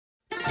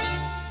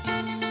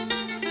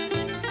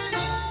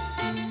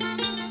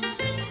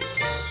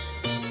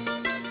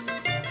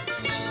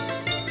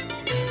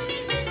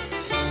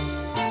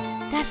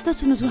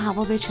دستاتون رو تو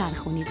هوا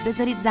بچرخونید،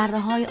 بذارید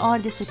ذره‌های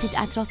آرد سفید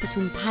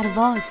اطرافتون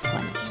پرواز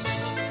کنه.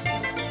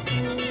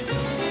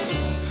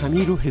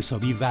 خمیر رو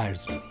حسابی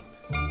ورز بدیم.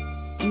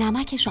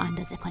 نمکش رو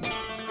اندازه کنید.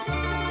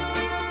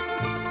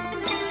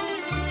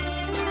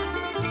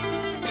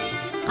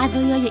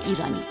 غذایای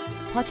ایرانی،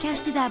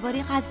 پادکستی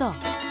درباره غذا،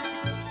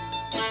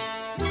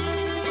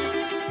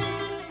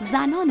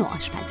 زنان و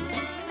آشپزی،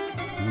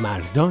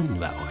 مردان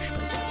و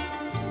آشپزی.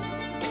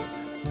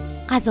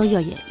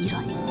 غذایای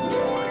ایرانی.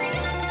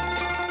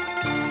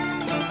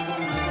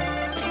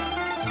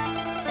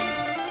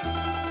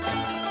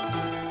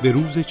 به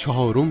روز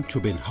 4 چو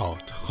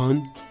بنهاد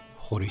خوان،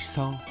 خورش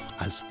ساخت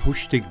از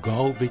پشت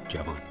گاو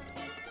جوان.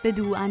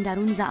 بدو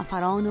اندرون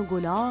زعفران و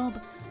گلاب،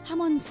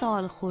 همان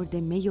سال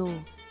خورده می و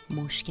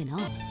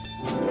مشکناب.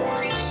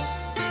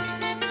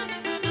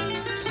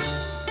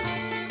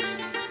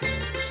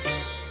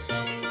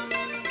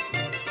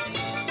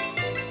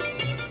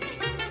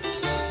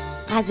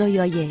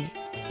 غذایای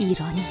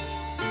ایرانی.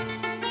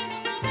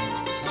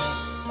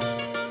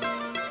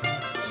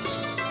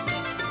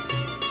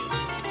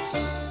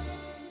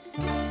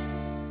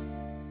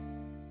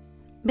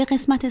 به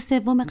قسمت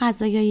سوم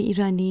غذایای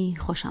ایرانی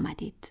خوش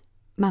آمدید.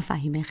 من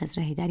فهیمه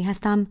حیدری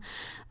هستم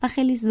و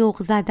خیلی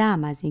ذوق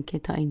زده‌ام از اینکه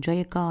تا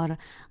اینجای کار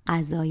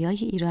غذایای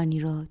ایرانی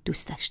رو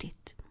دوست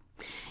داشتید.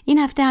 این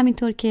هفته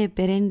همینطور که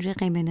برنج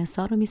قیمه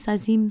نثار رو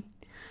میسازیم،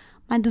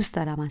 من دوست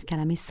دارم از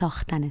کلمه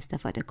ساختن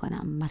استفاده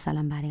کنم،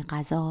 مثلا برای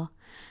غذا،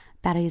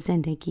 برای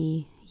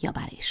زندگی یا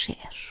برای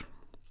شعر.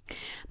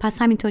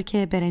 پس همینطور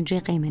که برنج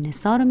قیمه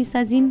نثار رو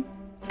میسازیم،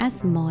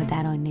 از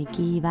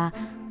مادرانگی و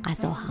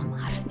غذا هم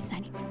حرف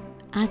میزنیم،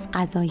 از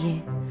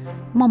غذای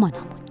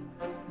مامانمون.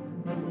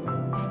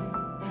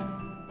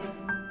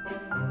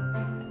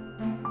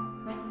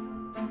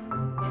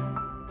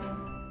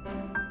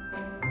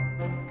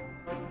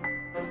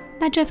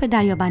 نجف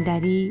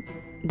دریابندری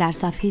در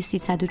صفحه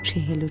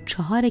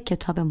 344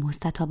 کتاب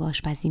مستطاب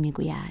آشپزی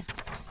میگوید: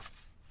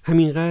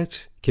 همینقدر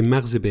که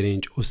مغز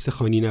برنج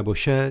استخوانی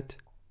نباشد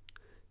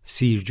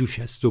سیرجوش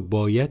است و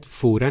باید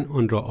فوراً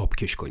آن را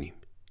آبکش کنیم.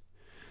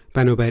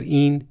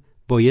 بنابراین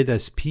باید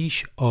از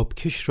پیش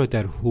آبکش را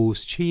در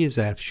حوضچه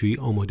ظرفشویی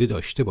آماده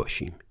داشته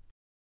باشیم.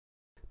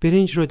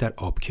 برنج را در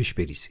آبکش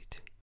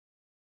بریزید.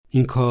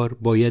 این کار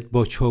باید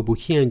با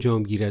چابکی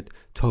انجام گیرد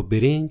تا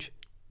برنج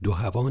دو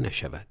هوا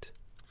نشود.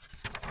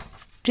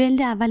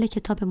 جلد اول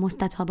کتاب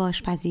مستطاب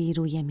آشپزی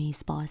روی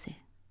میز بازه.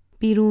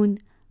 بیرون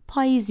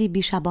پاییزی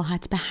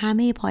بی‌شباهت به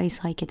همه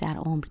پاییزهایی که در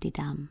عمر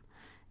دیدم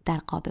در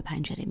قاب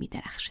پنجره می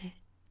درخشه.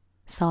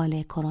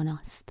 سال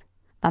کروناست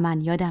و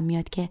من یادم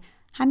میاد که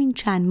همین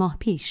چند ماه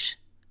پیش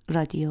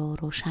رادیو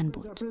روشن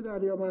بود.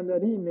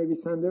 دریابندری،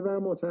 نویسنده و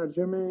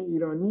مترجم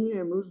ایرانی،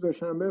 امروز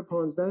دوشنبه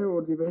 15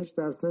 اردیبهشت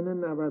در سن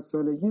 90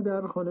 سالگی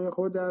در خانه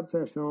خود در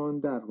تهران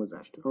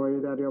درگذشت.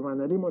 آقای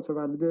دریابندری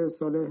متولد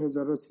سال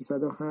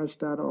 1308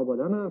 در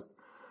آبادان است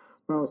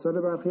و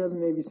آثار برخی از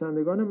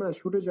نویسندگان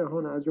مشهور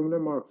جهان از جمله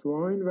مارک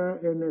توین و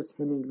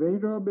ارنست همینگوی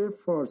را به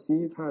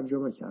فارسی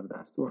ترجمه کرده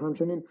است. و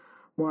همچنین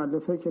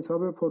مؤلف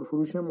کتاب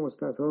پرفروش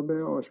مستطاب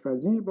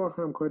آشپزی با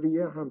همکاری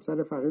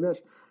همسر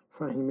فقیدش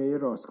فهیمه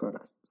راستکار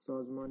است.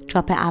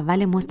 چاپ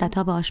اول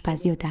مستطاب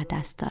آشپزی رو در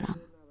دست دارم،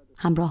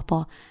 همراه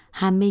با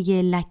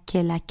همه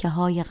لکه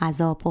های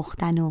غذا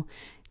پختن و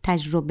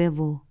تجربه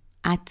و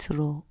عطر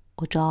و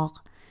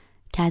اجاق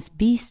که از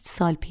 20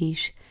 سال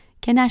پیش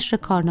که نشر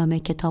کارنامه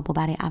کتاب رو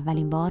برای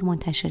اولین بار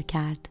منتشر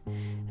کرد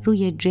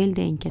روی جلد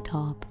این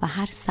کتاب و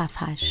هر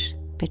صفحش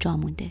به جا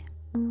مونده.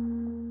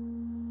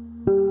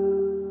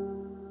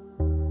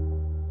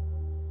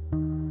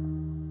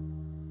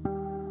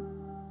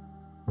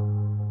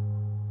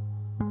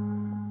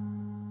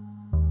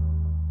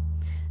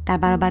 در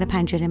برابر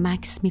پنجره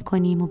مکث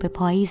میکنیم و به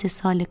پاییز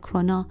سال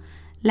کرونا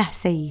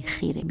لحظه‌ای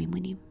خیره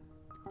میمونیم.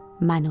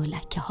 من و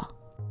لکه ها.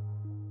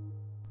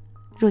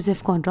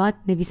 جوزف کنراد،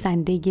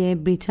 نویسنده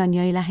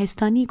بریتانیایی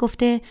لهستانی،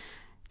 گفته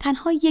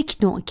تنها یک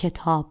نوع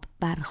کتاب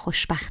بر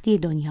خوشبختی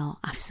دنیا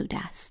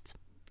افزوده است: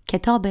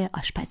 کتاب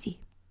آشپزی.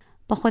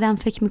 با خودم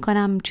فکر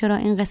میکنم چرا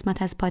این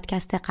قسمت از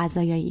پادکست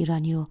غذایای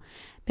ایرانی رو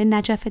به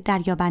نجف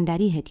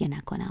دریابندری هدیه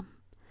نکنم،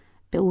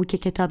 به او که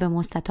کتاب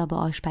مستطاب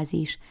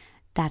آشپزیش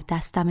در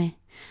دستمه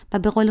و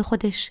به قول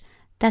خودش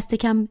دست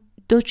کم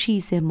 2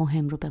 چیز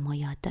مهم رو به ما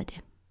یاد داده.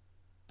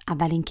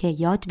 اول اینکه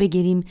یاد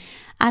بگیریم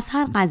از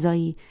هر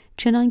غذایی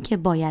چنان که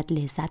باید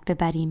لذت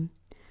ببریم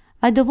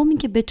و دوم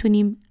اینکه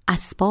بتونیم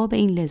اسباب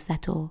این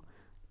لذت رو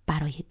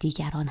برای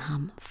دیگران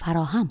هم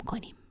فراهم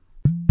کنیم.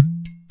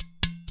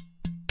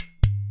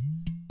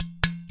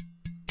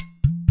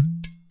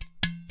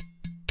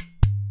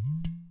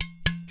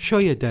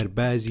 شاید در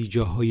بعضی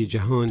جاهای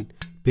جهان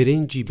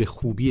برنجی به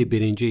خوبی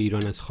برنج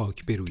ایران از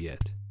خاک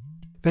بروید،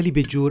 ولی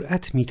به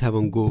جرأت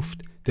میتوان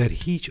گفت در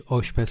هیچ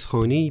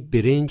آشپزخانه‌ای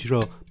برنج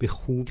را به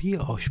خوبی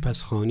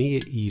آشپزخانه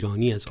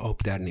ایرانی از آب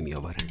در نمی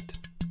آورند.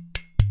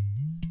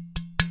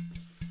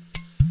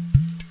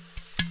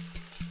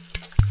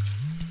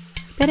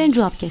 برنج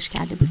آبکش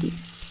کرده بودیم.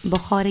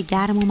 بخار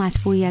گرم و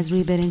مطبوعی از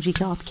روی برنجی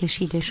که آب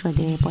کشیده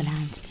شده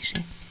بلند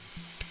میشه.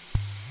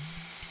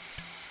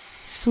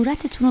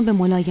 صورتتون رو به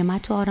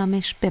ملایمت و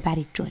آرامش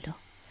ببرید جلو.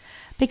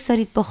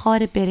 بگذارید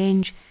بخار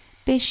برنج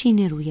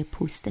بشینه روی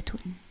پوستتون.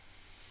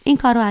 این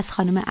کار رو از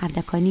خانم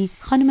اردکانی،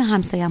 خانم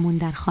همسایمون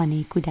در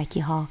خانه کودکی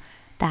ها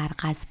در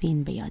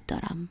قزوین به یاد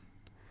دارم.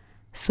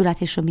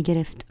 صورتش رو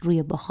میگرفت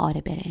روی بخار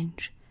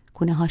برنج،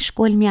 گونه هاش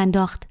گل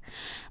میانداخت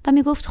و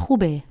میگفت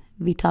خوبه،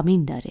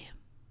 ویتامین داره.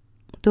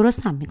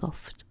 درست هم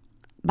میگفت.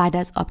 بعد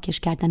از آبکش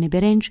کردن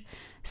برنج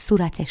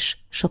صورتش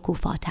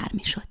شکوفاتر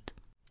میشد.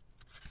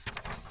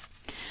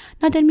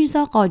 نادر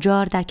میرزا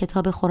قاجار در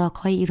کتاب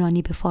خوراک‌های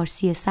ایرانی به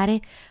فارسی سر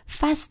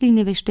فصلی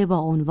نوشته با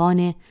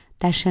عنوان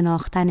در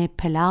شناختن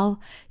پلاو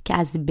که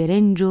از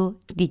برنج و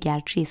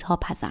دیگر چیزها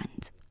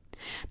پزند.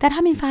 در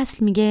همین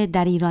فصل میگه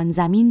در ایران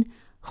زمین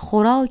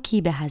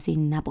خوراکی به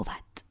هزین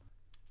نبود.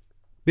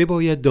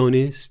 بباید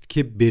دانست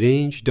که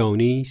برنج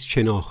دانه است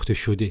شناخته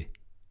شده،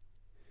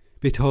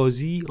 به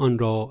تازی آن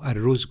را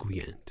ارز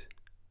گویند.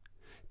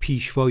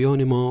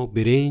 پیشوایان ما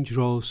برنج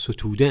را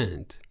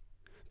ستودند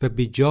و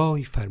به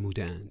جای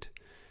فرمودند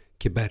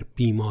که بر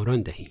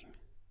بیماران دهیم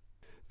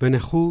و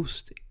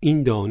نخست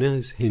این دانه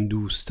از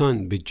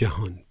هندوستان به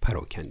جهان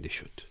پراکنده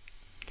شد.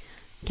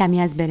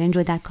 کمی از برنج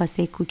رو در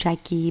کاسه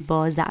کوچکی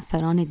با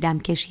زعفران دم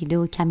کشیده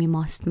و کمی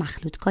ماست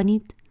مخلوط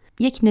کنید.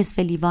 1 نصف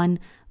لیوان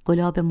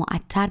گلاب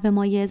معطر به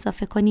مایه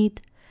اضافه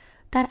کنید.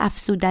 در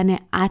افزودن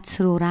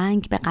عطر و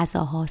رنگ به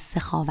غذاها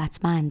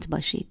سخاوتمند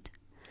باشید.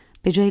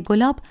 به جای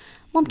گلاب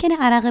ممکنه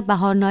عرق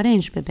بهار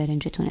نارنج به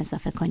برنجتون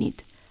اضافه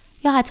کنید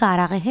یا حتی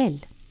عرق هل.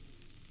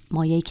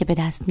 مایه‌ای که به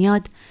دست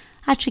میاد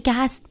هرچی که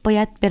هست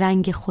باید به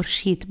رنگ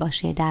خورشید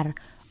باشه در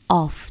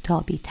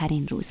آفتابی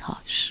ترین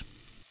روزهاش.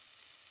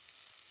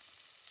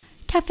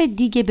 کف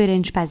دیگ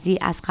برنج‌پزی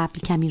از قبل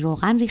کمی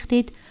روغن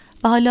ریختید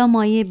و حالا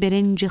مایه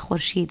برنج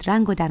خورشید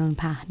رنگ رو در اون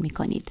پهن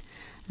می‌کنید.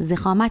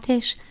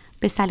 ضخامتش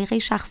به سلیقه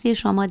شخصی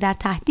شما در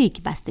ته‌دیگ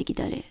بستگی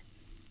داره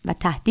و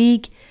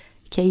ته‌دیگ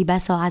که ای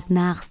بسا از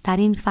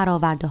نقص‌ترین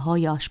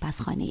فرآورده‌های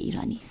آشپزخانه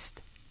ایرانی است.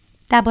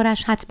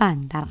 دربارش حتما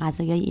در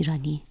غذایای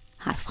ایرانی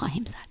حرف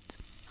خواهیم زد.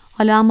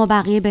 حالا اما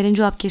بقیه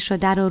برنج آبکش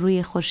شده رو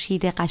روی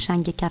خورشید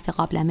قشنگ کف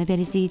قابلمه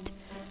بریزید،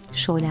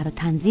 شعله رو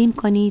تنظیم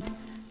کنید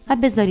و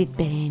بذارید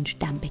برنج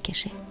دم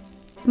بکشه.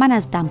 من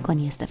از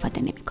دمکنی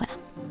استفاده نمی کنم.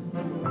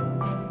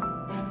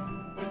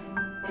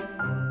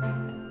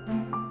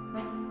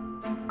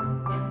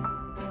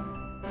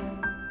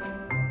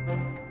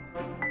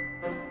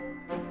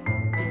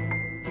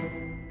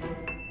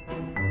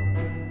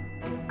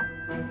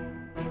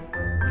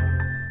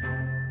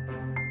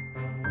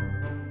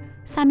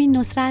 سمین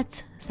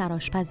نصرت،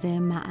 سرآشپز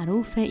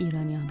معروف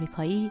ایرانی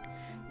آمریکایی،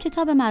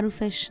 کتاب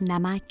معروفش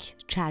نمک،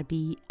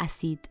 چربی،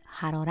 اسید،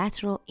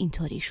 حرارت رو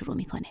اینطوری شروع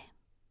میکنه.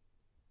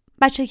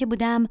 بچه که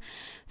بودم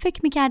فکر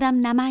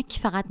میکردم نمک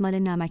فقط مال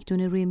نمکدون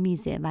روی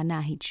میزه و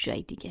نه هیچ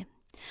جای دیگه.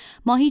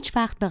 ما هیچ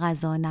وقت به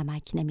غذا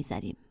نمک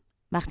نمیزدیم.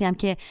 وقتی هم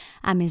که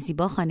عمه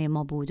زیبا خانه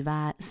ما بود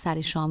و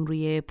سر شام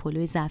روی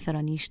پلو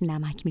زعفرانیش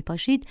نمک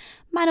میپاشید،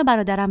 من و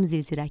برادرم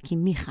زیرزیرکی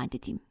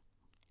میخندیدیم.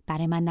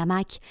 برای من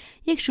نمک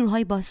یک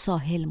جورهایی با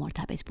ساحل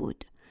مرتبط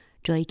بود،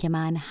 جایی که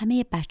من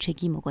همه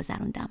بچگیمو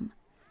گذروندم.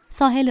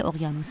 ساحل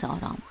اقیانوس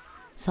آرام،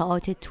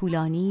 ساعات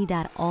طولانی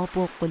در آب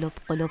و قلب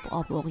قلب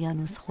آب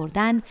اقیانوس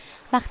خوردن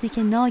وقتی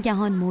که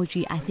ناگهان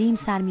موجی عظیم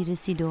سر می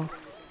رسید و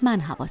من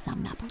حواسم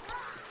نبود.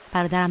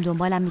 برادرم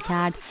دنبالم می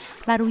کرد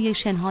و روی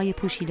شنهای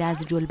پوشیده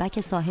از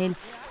جلبک ساحل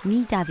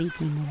می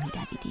دویدیم و می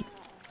دویدیم.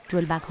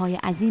 جلبک های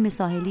عظیم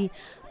ساحلی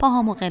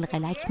پاهامو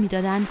قلقلک می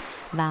دادن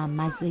و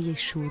مزه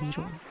شوری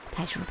رو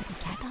تجربه می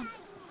کردم.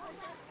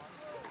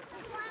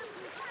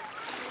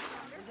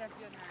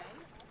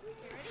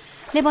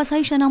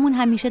 لباسهای شنامون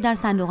همیشه در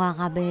صندوق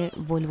عقب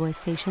ولوو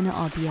استیشن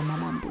آبی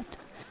مامان بود،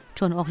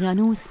 چون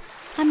اقیانوس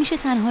همیشه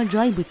تنها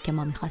جایی بود که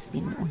ما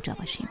می‌خواستیم اونجا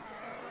باشیم.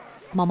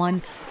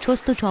 مامان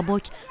چست و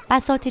چابک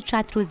بساط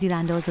چتر و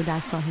زیرانداز رو در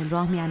ساحل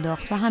راه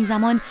میانداخت و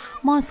همزمان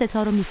ما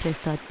ستا رو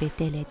میفرستاد به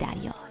دل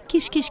دریا.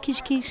 کیش کیش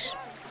کیش کیش.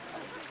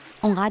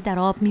 اونقدر در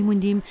آب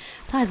میموندیم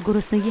تا از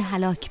گرسنگی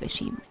هلاک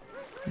بشیم.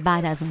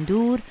 بعد از اون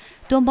دور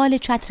دنبال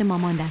چتر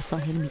مامان در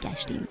ساحل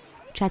میگشتیم.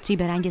 چتری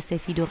به رنگ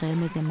سفید و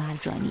قرمز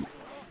مرجانی،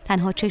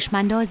 تنها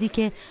چشماندازی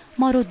که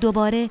ما رو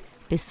دوباره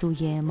به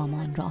سوی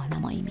مامان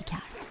راهنمایی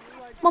میکرد.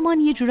 مامان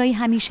یه جورایی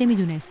همیشه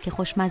میدونست که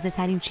خوشمزه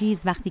ترین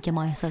چیز وقتی که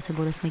ما احساس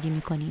گرسنگی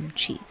میکنیم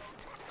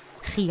چیست.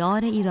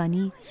 خیار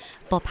ایرانی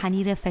با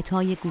پنیر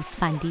فتای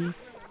گوسفندی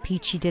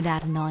پیچیده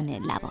در نان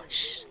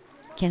لواش.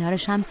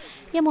 کنارش هم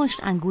یه مشت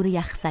انگور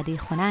یخزده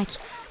خنک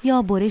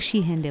یا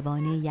برشی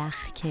هندوانه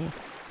یخ که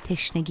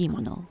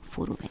تشنگیمونو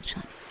فرو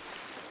بنشانه.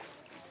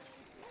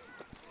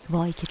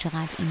 وای که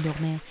چقدر این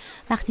لقمه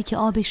وقتی که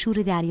آب شور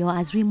دریا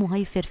از روی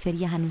موهای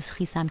فرفری هنوز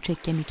خیسم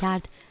چکه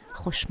میکرد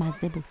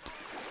خوشمزه بود.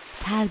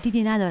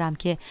 تردیدی ندارم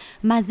که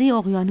مزه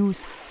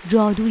اقیانوس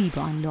جادویی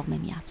به آن لقمه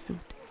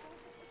میافزود.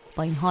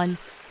 با این حال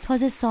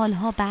تازه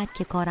سالها بعد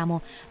که کارمو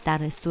در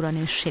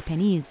رستوران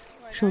شپنیز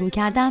شروع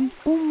کردم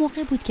اون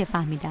موقع بود که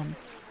فهمیدم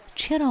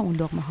چرا اون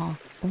لقمه ها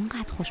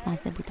اونقدر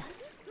خوشمزه بودن.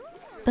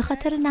 به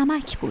خاطر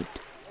نمک بود.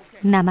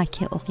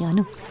 نمک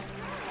اقیانوس.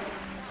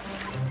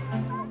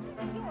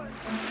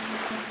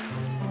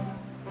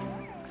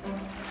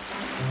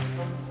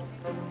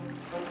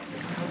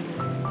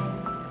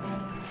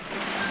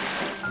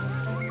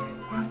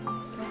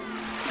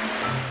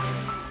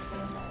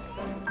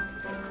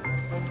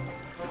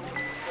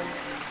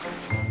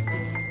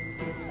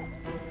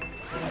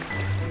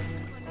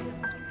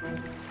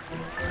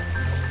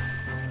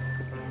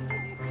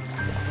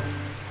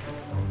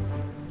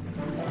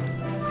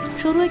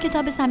 شروع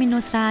کتاب سمین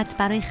نصرت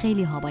برای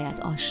خیلی ها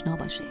باید آشنا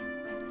باشه.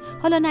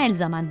 حالا نه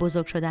الزاماً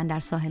بزرگ شدن در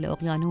ساحل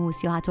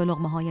اقیانوس یا حتی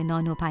لقمه‌های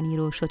نان و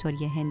پنیر و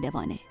شتری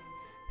هندوانه.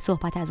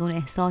 صحبت از اون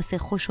احساس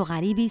خوش و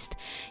غریبی است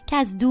که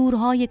از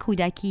دورهای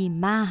کودکی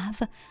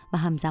محو و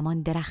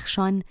همزمان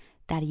درخشان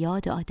در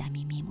یاد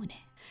آدمی میمونه.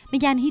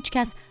 میگن هیچ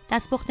کس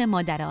دستپخت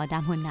مادر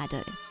آدم رو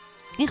نداره.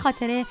 این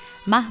خاطره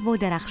محو و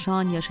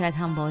درخشان یا شاید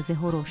هم واضح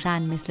و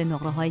روشن مثل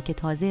نقره‌هایی که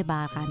تازه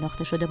برق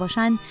انداخته شده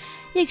باشن،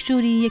 یک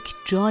جوری یک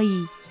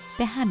جایی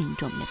به همین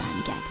جمله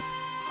برمیگرده،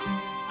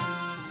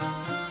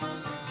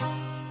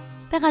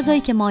 به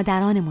غذایی که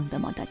مادرانمون به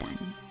ما دادن.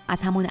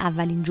 از همون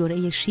اولین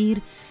جرعه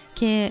شیر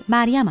که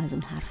مریم از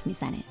اون حرف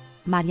میزنه.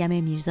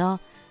 مریم میرزا،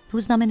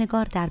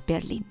 روزنامه‌نگار در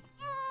برلین.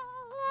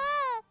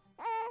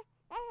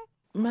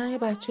 من یه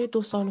بچه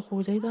 2 سال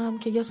خورده‌ای دارم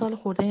که 1 سال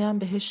خورده‌ای هم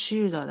بهش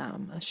شیر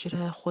دادم.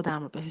 شیر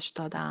خودم رو بهش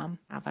دادم.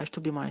 اولش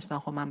تو بیمارستان،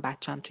 خب من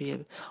بچم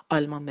توی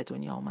آلمان به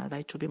دنیا اومد،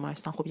 ولی تو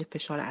بیمارستان خب یه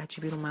فشار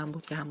عجیبی رو من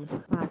بود که همون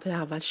ساعت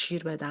اول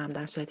شیر بدم،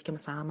 در صورتی که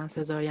مثلا من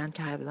سزارین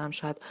کرده بودم،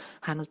 شاید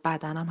هنوز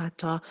بدنم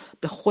حتی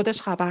به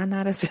خودش خبر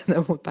نرسیده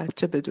بود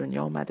بچه به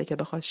دنیا اومده که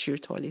بخواد شیر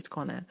تولید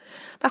کنه.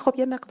 و خب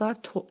یه مقدار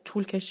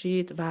طول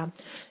کشید و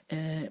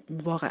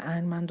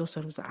واقعا من 2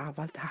 روز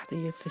اول تحت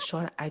یه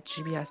فشار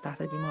عجیبی از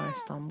تحت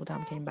بیمارستان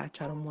بودم که این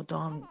بچه رو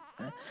مدام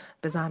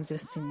بزنم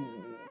زیر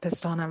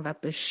پستانم و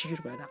به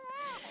شیر بدم.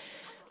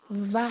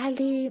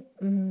 ولی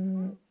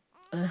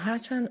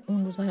هرچند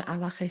اون روزهای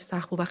اول خیلی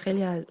سخت بود و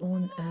خیلی از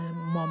اون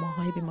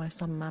ماماهای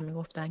بیمارستان من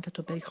میگفتن که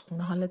تو بری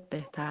خونه حالت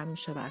بهتر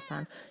میشه و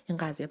اصلا این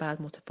قضیه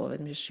بعد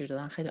متفاوت میشه، شیر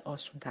دادن خیلی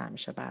آسون تر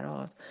میشه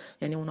برات.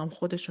 یعنی اونام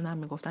خودشون هم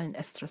میگفتن این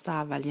استرس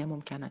اولیه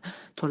ممکنه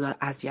تو رو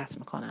اذیت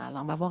میکنه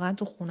الان، و واقعا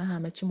تو خونه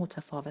همه چی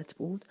متفاوت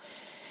بود.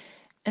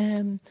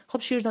 خب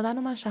شیر دادن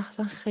رو من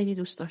شخصا خیلی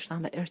دوست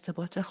داشتم و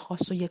ارتباط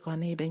خاص و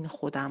یگانه‌ای بین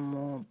خودم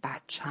و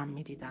بچم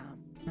میدیدم.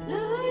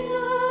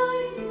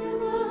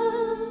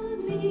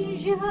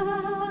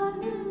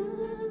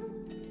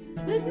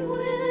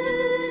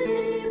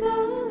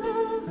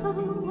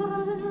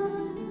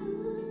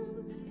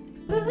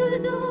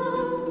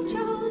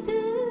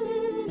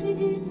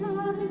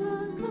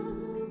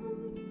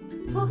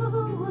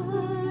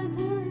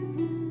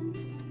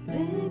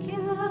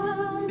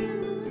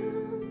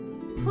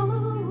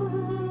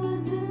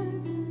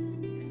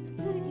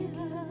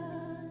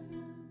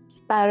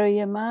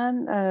 برای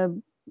من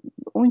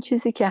اون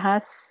چیزی که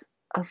هست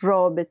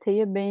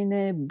رابطه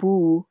بین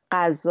بو،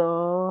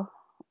 غذا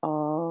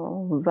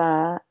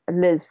و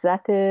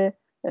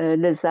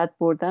لذت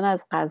بردن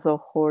از غذا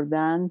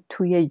خوردن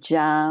توی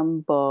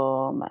جمع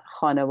با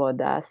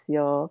خانواده است،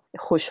 یا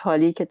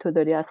خوشحالی که تو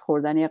داری از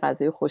خوردن یه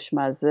غذای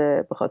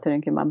خوشمزه، به خاطر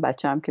اینکه من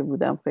بچه‌م که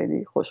بودم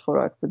خیلی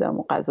خوشخوراک بودم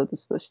و غذا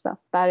دوست داشتم.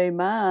 برای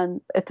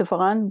من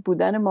اتفاقا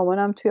بودن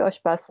مامانم توی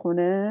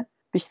آشپزخونه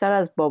بیشتر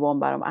از بابام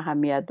برام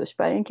اهمیت داشت،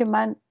 برای اینکه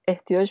من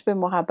احتیاج به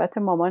محبت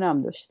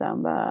مامانم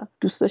داشتم و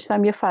دوست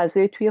داشتم یه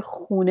فضای توی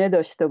خونه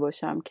داشته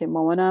باشم که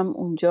مامانم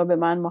اونجا به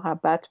من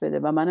محبت بده.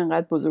 و من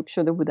انقدر بزرگ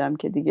شده بودم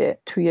که دیگه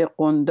توی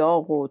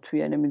قنداق و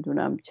توی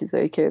نمیدونم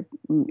چیزایی که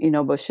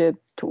اینا باشه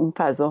تو اون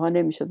فضاها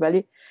نمیشد،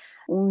 ولی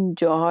اون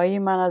جاهایی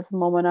من از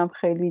مامانم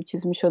خیلی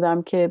چیز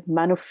میشدم که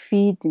منو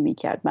فید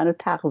میکرد، منو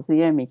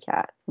تغذیه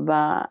میکرد.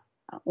 و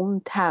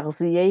اون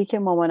تغذیه‌ای که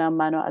مامانم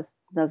منو از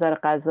نظر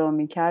غذا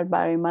میکرد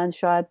برای من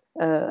شاید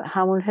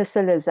همون حس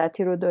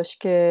لذتی رو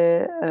داشت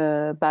که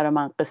برای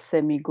من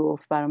قصه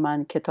میگفت، برای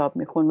من کتاب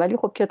میخوند. ولی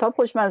خب کتاب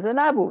خوشمزه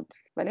نبود،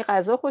 ولی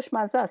غذا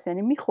خوشمزه است،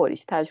 یعنی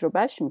میخوریش،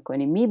 تجربهش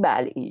میکنی،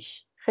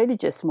 میبلعیش، خیلی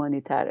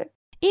جسمانی تره.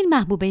 این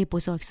محبوبه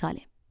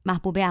بزرگساله،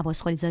 محبوبه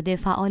عباسخلیزاده،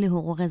 فعال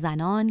حقوق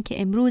زنان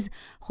که امروز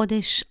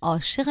خودش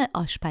عاشق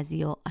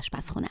آشپزی و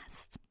آشپزخونه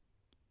است.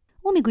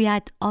 او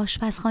میگوید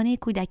آشپزخانه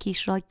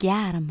کودکیش را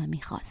گرم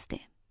میخواسته،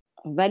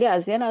 ولی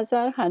از یه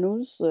نظر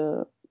هنوز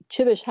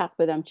چه بهش حق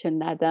بدم چه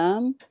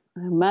ندم،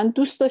 من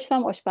دوست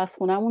داشتم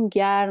آشپزخونه‌مون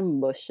گرم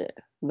باشه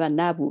و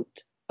نبود.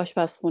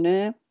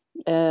 آشپزخونه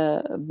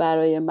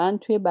برای من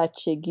توی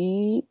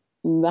بچگی،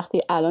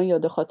 وقتی الان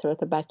یاد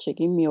خاطرات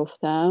بچگی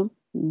میافتم،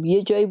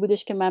 یه جایی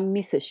بودش که من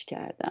میسش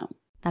کردم.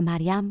 و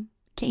مریم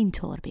که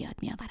اینطور به یاد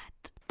میآورد.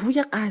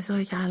 بوی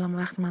غذایی که الان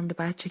وقتی من به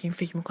بچگیم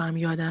فکر میکنم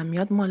یادم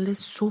میاد مال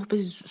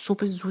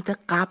صبح زود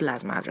قبل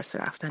از مدرسه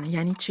رفتن.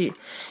 یعنی چی؟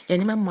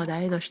 یعنی من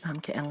مادری داشتم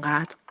که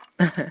انقدر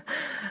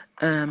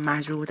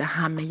مجبور بوده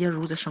همه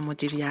روزش رو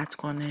مدیریت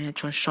کنه،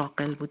 چون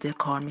شاغل بوده،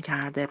 کار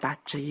میکرده،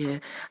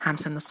 بچه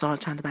همسن و سال،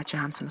 چند بچه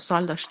همسن و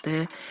سال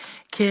داشته،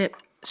 که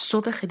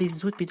صبح خیلی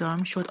زود بیدار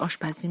میشد،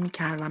 آشپزی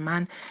میکرد و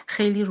من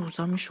خیلی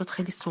روزا میشد،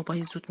 خیلی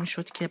صبحای زود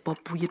میشد که با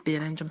بوی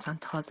برنج مثلا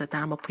تازه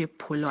دم، با بوی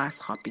پلو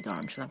از خواب بیدار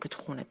میشدم که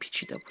تو خونه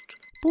پیچیده بود.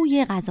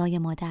 بوی غذای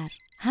مادر،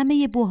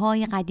 همه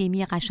بوهای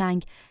قدیمی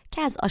قشنگ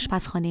که از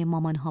آشپزخانه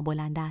مامانها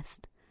بلند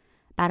است.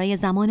 برای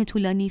زمان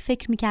طولانی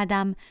فکر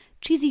میکردم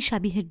چیزی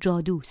شبیه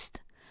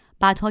جادوست.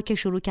 بعدها که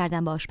شروع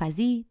کردم به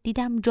آشپزی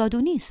دیدم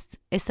جادو نیست،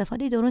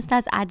 استفاده درست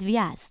از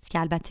ادویه است که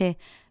البته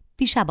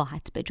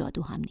بی‌شباهت به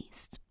جادو هم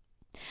نیست.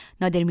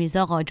 نادر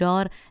میرزا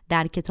قاجار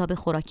در کتاب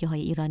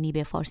خوراکی‌های ایرانی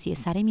به فارسی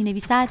سره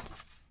می‌نویسد: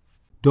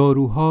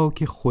 داروها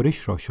که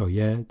خورش را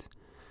شاید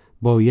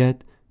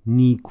باید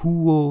نیکو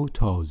و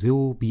تازه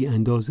و بی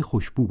اندازه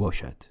خوشبو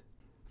باشد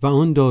و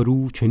آن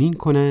دارو چنین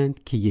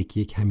کنند که یک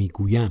یک همی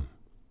گویم.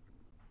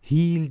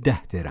 هیل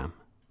 10 درم،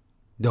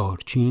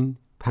 دارچین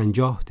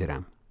 50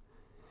 درم،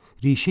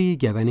 ریشه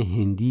گون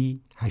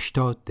هندی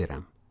 80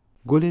 درم،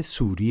 گل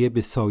سوریه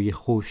به سایه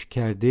خشک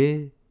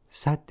کرده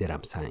 100 درم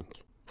سنگ.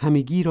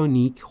 همگی را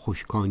نیک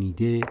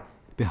خشکانیده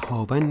به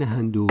هاون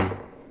نهند و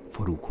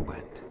فرو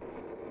کوبند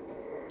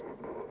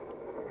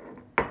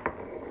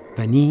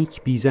و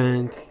نیک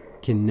بیزند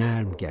که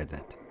نرم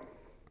گردد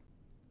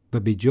و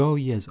به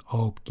جایی از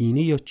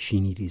آبگینه یا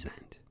چینی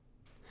ریزند.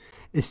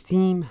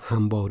 استیم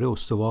همواره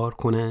استوار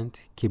کنند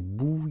که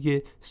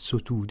بوی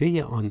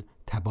ستوده آن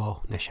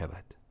تباه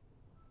نشود.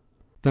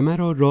 و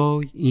مرا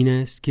رای این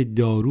است که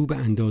دارو به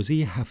اندازه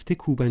 7 هفته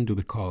کوبند و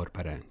به کار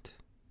برند،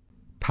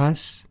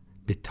 پس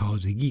به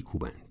تازگی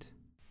کوبند.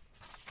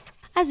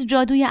 از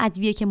جادوی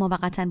ادویه که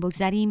موقتاً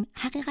بگذریم،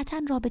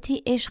 حقیقتاً رابطه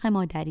عشق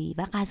مادری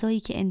و غذایی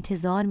که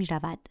انتظار می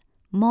رود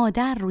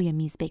مادر روی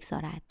میز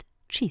بگذارد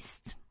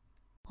چیست؟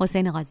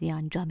 حسین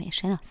قاضیان، جامعه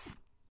شناس.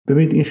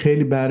 ببینید این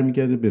خیلی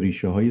برمیگرده به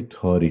ریشه های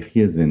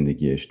تاریخی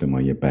زندگی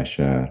اجتماعی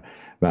بشر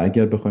و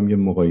اگر بخوایم یه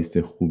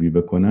مقایسه خوبی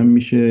بکنم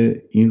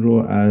میشه این رو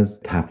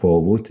از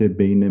تفاوت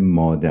بین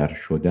مادر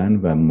شدن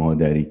و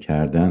مادری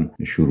کردن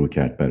شروع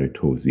کرد برای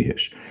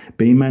توضیحش.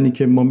 به این معنی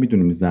که ما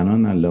میدونیم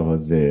زنان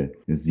لحاظ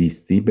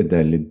زیستی به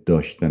دلیل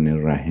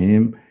داشتن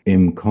رحم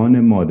امکان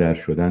مادر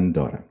شدن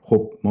دارن.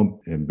 خب ما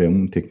به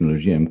اون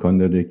تکنولوژی امکان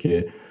داده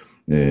که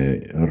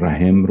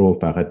رحم رو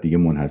فقط دیگه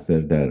منحصر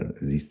در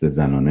زیست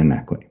زنانه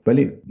نکنیم،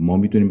 ولی ما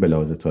میدونیم به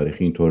لحاظ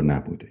تاریخی اینطور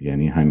نبوده.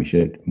 یعنی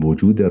همیشه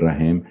وجود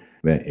رحم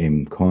و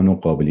امکان و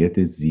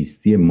قابلیت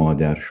زیستی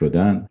مادر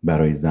شدن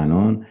برای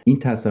زنان این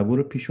تصور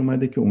رو پیش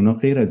اومده که اونا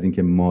غیر از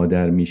اینکه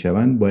مادر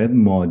میشوند باید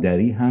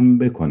مادری هم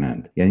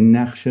بکنند، یعنی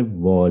نقش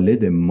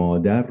والد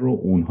مادر رو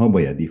اونها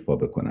باید ایفا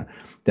بکنن،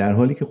 در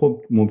حالی که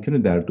خب ممکنه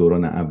در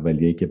دوران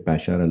اولیه‌ای که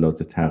بشر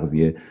لحاظ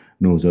تغذیه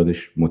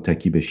نوزادش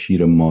متکی به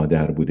شیر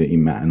مادر بوده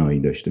این معنایی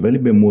داشته، ولی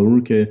به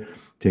مرور که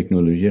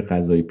تکنولوژی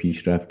غذایی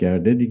پیشرفت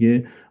کرده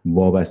دیگه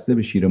وابسته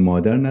به شیر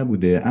مادر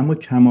نبوده، اما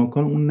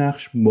کماکان اون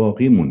نقش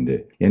باقی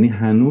مونده. یعنی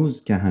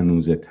هنوز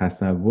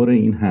تصور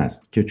این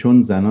هست که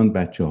چون زنان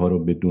بچه ها رو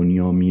به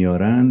دنیا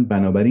میارن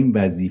بنابراین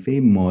وظیفه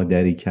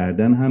مادری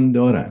کردن هم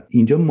دارن.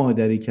 اینجا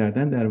مادری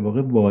کردن در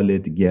واقع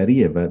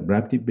والدگریه و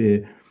ربطی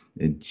به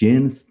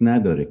جنس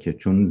نداره که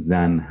چون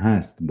زن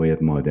هست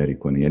باید مادری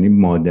کنه. یعنی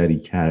مادری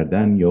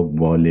کردن یا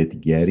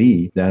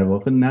والدگری در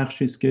واقع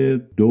نقشی است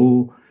که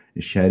دو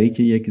شریک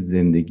یک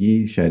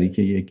زندگی، شریک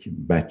یک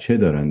بچه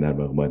دارن در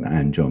واقع باید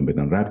انجام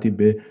بدن، ربطی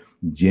به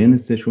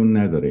جنسشون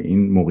نداره.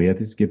 این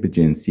موقعیتی است که به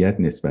جنسیت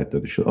نسبت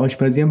داده شده.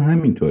 آشپزی هم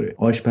همینطوره.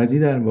 آشپزی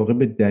در واقع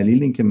به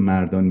دلیل اینکه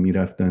مردان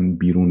میرفتن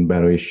بیرون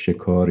برای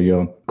شکار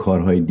یا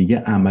کارهای دیگه،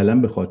 عملا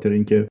به خاطر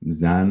اینکه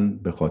زن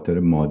به خاطر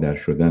مادر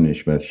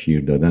شدنش و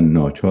شیر دادن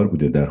ناچار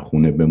بوده در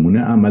خونه بمونه،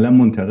 عملا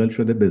منتقل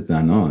شده به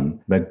زنان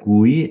و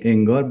گویی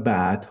انگار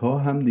بعدها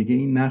هم دیگه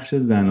این نقش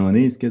زنانه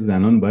است که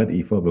زنان باید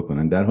ایفا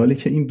بکنن، در حالی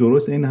که این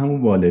درست این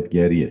همون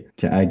والدگریه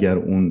که اگر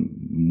اون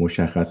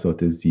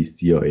مشخصات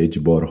زیستی یا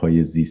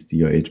اجبارهای زیستی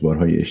یا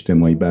اجبارهای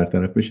اجتماعی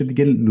برطرف بشه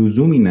دیگه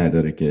لزومی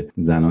نداره که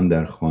زنان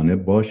در خانه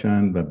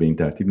باشن و به این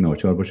ترتیب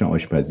ناچار باشن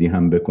آشپزی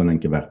هم بکنن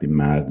که وقتی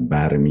مرد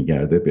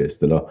برمیگرده به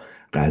اصطلاح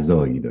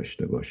غذایی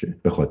داشته باشه،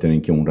 به خاطر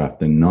اینکه اون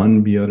رفته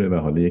نان بیاره و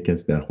حالا یک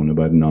کس در خونه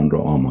باید نان رو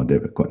آماده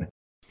بکنه.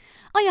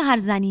 آیا هر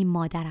زنی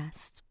مادر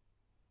است؟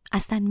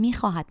 اصلا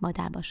میخواهد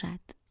مادر باشد؟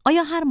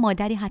 آیا هر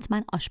مادری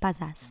حتما آشپز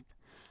است؟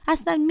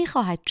 اصلا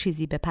میخواهد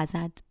چیزی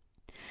بپزد؟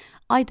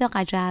 آیدا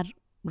قجر،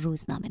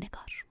 روزنامه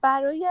نگار.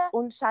 برای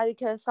اون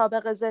شریک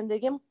سابق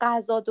زندگیم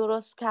غذا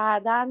درست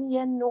کردن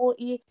یه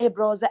نوعی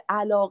ابراز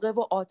علاقه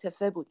و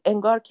عاطفه بود،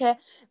 انگار که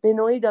به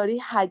نوعی داری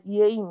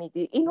هدیه‌ای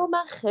میدی. این رو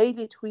من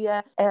خیلی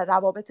توی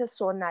روابط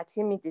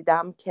سنتی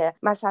میدیدم که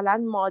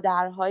مثلا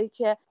مادرهایی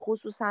که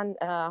خصوصا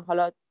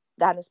حالا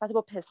در نسبت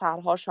با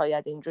پسرها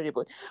شاید اینجوری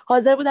بود،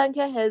 حاضر بودن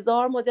که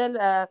 1000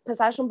 مدل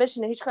پسرشون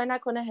بشینه هیچ کاری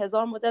نکنه،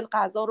 1000 مدل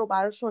غذا رو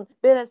براشون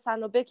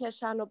برسن و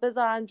بکشن و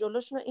بذارن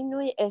جلوشون. این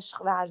نوعی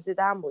عشق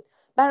ورزیدن بود.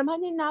 برای من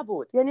این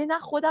نبود. یعنی نه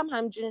خودم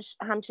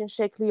همچین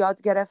شکلی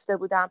یاد گرفته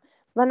بودم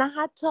و نه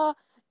حتی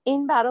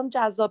این برام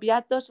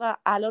جذابیت داشت و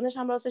الانش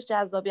هم راستش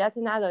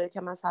جذابیتی نداره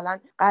که مثلا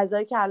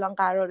غذایی که الان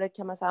قراره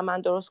که مثلا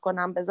من درست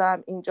کنم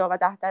بذارم اینجا و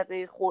 10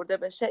 دقیقه خورده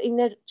بشه،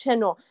 این چه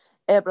نوع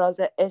ابراز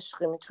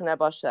عشقی میتونه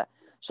باشه.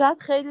 شاید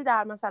خیلی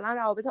در مثلا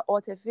روابط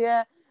عاطفی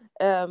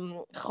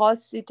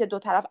خاصی که دو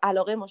طرف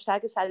علاقه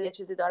مشترک سر یه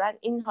چیزی دارن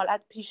این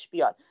حالت پیش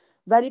بیاد،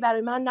 ولی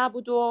برای من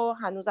نبود و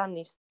هنوزم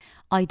نیست.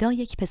 آیدا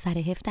یک پسر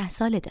 17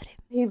 ساله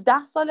داره.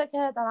 17 ساله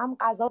که دارم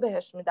غذا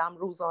بهش میدم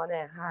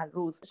روزانه، هر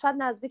روز. شاید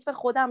نزدیک به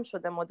خودم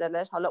شده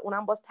مدلش، حالا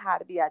اونم باز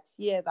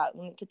تربیتیه و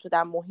اون که تو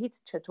در محیط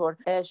چطور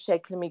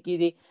شکل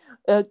میگیری.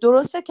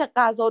 درسته که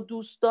غذا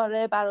دوست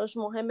داره، براش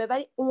مهمه،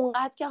 ولی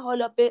اونقدر که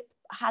حالا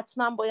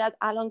حتما باید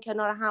الان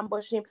کنار هم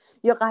باشیم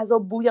یا غذا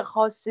بوی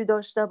خاصی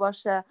داشته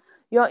باشه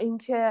یا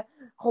اینکه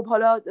خب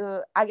حالا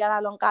اگر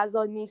الان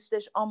غذا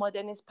نیستش،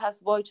 آماده نیست، پس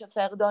وای چه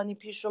فقدانی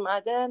پیش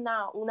اومده.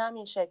 نه، اونم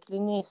این شکلی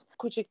نیست.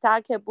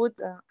 کوچیک‌تر که بود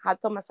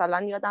حتی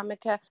مثلا یادمه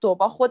که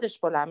صبح خودش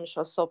بلند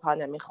میشد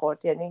صبحانه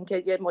میخورد، یعنی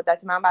اینکه یه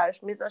مدتی من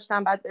براش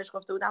میذاشتم، بعد بهش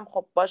گفته بودم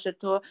خب باشه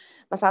تو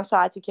مثلا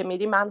ساعتی که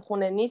میری من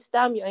خونه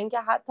نیستم، یا اینکه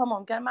حتی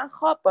ممکن من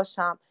خواب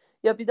باشم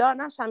یا بیدار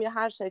نشم یا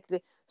هر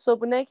شکلی،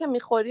 صبحونه‌ای که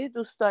میخوری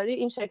دوست داری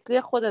این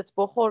شکلی خودت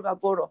بخور و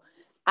برو.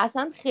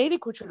 اصلا خیلی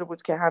کوچولو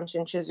بود که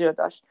همچین چیزی رو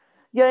داشت.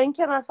 یا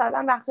اینکه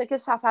مثلا وقتی که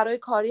سفرهای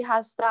کاری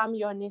هستم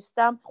یا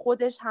نیستم،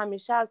 خودش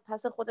همیشه از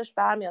پس خودش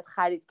برمیاد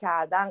خرید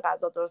کردن،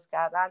 غذا درست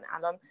کردن.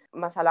 الان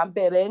مثلا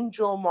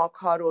برنج و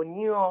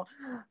ماکارونی و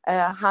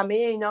همه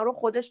اینا رو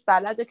خودش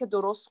بلده که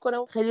درست کنه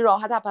و خیلی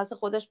راحت از پس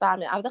خودش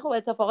برمیاد. البته خب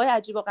اتفاقای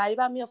عجیب و غریب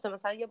هم میفته.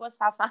 مثلا یه بار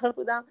سفر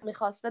بودم،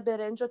 میخواسته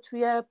برنج رو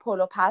توی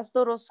پلو پز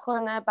درست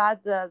کنه،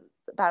 بعد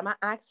بر من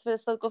عکس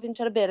فرستاد، گفت این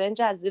چرا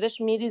برنج از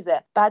زیرش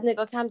میریزه. بعد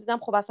نگاه کردم دیدم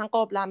خب اصلا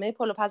قابلمه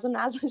پلو پزو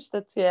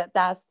نذاشته توی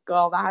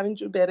دستگاه و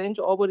همینجور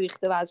برنج آبو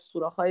ریخته و از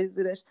سوراخ‌های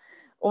زیرش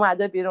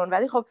اومده بیرون.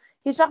 ولی خب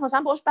هیچ وقت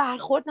مثلا باهاش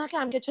برخورد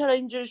نکردم که چرا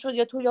اینجوری شد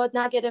یا تو یاد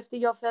نگرفتی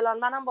یا فلان.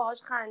 منم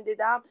باهاش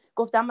خندیدم،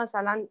 گفتم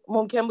مثلا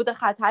ممکن بوده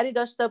خطری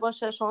داشته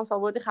باشه، شما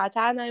آوردی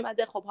خطر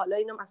نیومده، خب حالا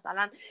اینو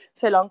مثلا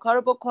فلان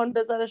کارو بکن،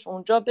 بذارش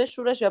اونجا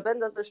بشورش یا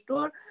بندازش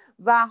دور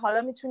و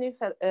حالا میتونی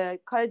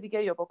کار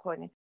دیگه یا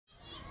بکنی.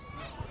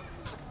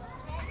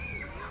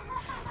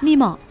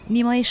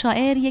 نیمای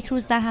شاعر یک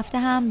روز در هفته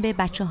هم به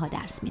بچه‌ها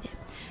درس میده.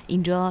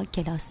 اینجا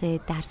کلاس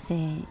درس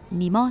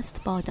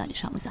نیماست با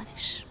دانش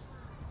آموزانش.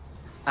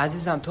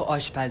 عزیزم تو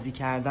آشپزی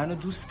کردن رو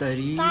دوست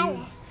داری؟ بله.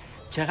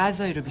 چه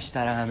غذایی رو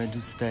بیشتر همه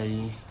دوست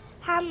داری؟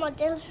 هر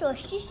مدل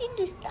سوسیسی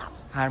دوست دارم.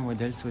 هر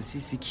مدل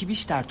سوسیسی. کی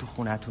بیشتر تو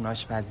خونتون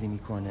آشپزی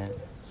میکنه؟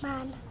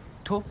 من.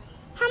 تو؟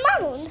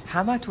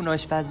 همتون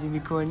آشپزی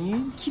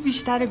میکنین؟ کی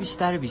بیشتر؟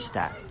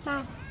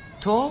 من.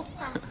 تو؟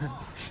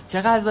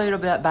 چه غذایی رو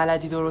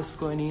بلدی درست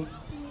کنی؟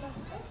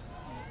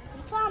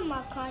 تو هم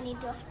ماکارونی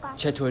درست کنی.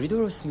 چطوری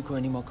درست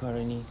میکنی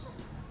ماکارونی؟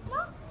 ما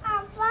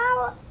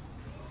اول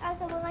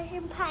اگه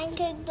بخوایم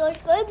پنکیک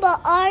درست کنیم با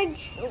آرد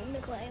شروع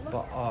میکنیم.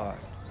 با آرد.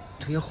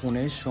 توی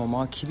خونه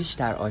شما کی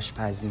بیشتر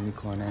آشپزی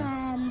میکنه؟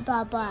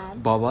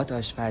 بابام. بابات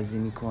آشپزی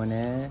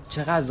میکنه؟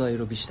 چه غذایی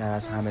رو بیشتر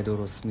از همه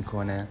درست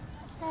میکنه؟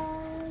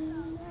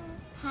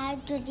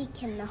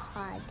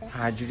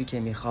 هر جوری که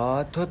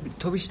میخواد.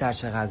 تو بیشتر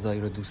چه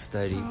غذایی رو دوست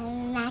داری؟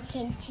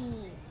 مکنچی.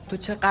 تو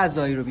چه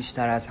غذایی رو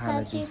بیشتر از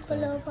همه دوست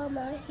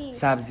داری؟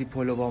 سبزی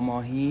پلو با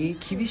ماهی.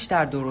 کی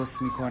بیشتر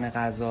درست میکنه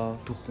غذا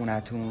تو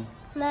خونتون؟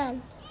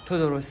 من. تو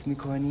درست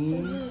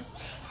میکنی؟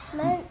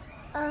 من.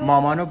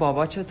 مامان و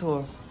بابا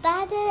چطور؟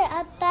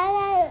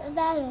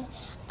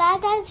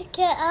 بعد از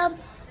که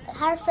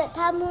حرف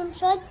تموم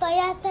شد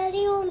باید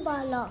بری اون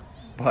بالا.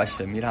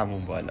 باشه میرم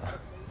اون بالا.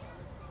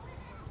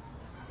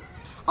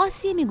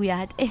 آسیه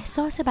میگوید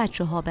احساس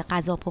بچه‌ها به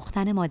غذا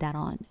پختن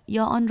مادران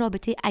یا آن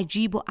رابطه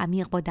عجیب و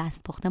عمیق با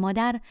دست پخت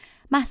مادر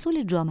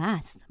محصول جامعه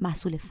است،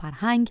 محصول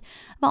فرهنگ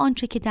و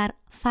آنچه که در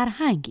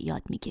فرهنگ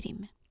یاد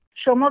میگیریم.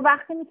 شما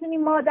وقتی میتونی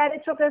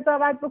مادرت رو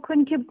قضاوت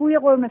بکنی که بوی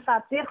قرمه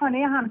سبزی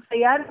خانه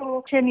همسایه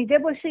رو شنیده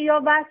باشه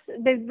یا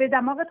به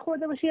دماغت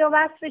خورده باشه یا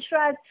وصفش رو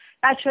از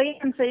بچهای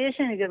همسایه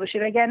شنیده باشه،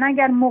 وگرنه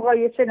اگر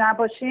مقایسه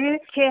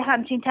نباشه که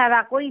همچین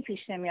توقعی پیش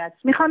نمیاد.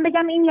 میخوام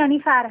بگم این یعنی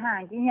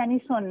فرهنگ، این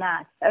یعنی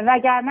سنت،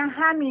 وگرنه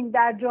همین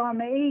در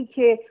جامعه‌ای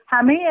که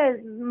همه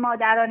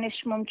مادرانش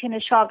ممکنه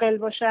شاغل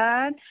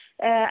باشن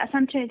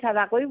اصلا چنین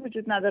توقعی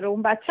وجود نداره،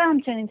 اون بچه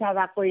هم چنین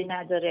توقعی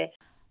نداره.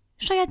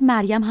 شاید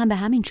مریم هم به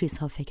همین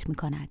چیزها فکر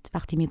می‌کند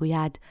وقتی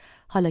میگوید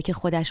حالا که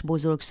خودش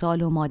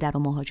بزرگسال و مادر و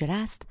مهاجر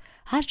است،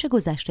 هرچه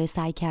گذشته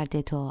سعی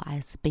کرده تا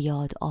از به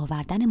یاد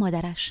آوردن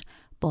مادرش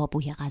با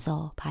بوی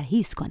غذا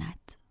پرهیز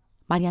کند.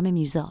 مریم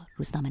میرزا،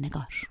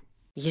 روزنامه‌نگار.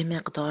 یه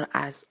مقدار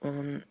از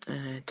اون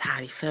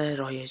تعریف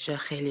رایج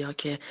خیلی‌ها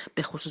که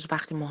به خصوص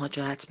وقتی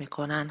مهاجرت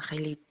میکنن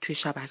خیلی توی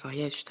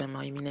شبکه‌های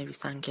اجتماعی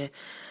مینویسن که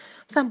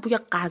مثلا بوی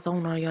غذا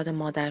اونا رو یاد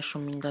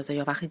مادرشون میندازه،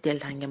 یا وقتی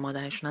دلتنگ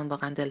مادرشونن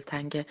واقعا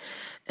دلتنگ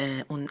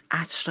اون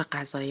عطر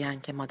غذایی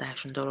ان که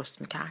مادرشون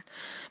درست میکرد.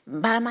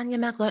 برای من یه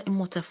مقدار این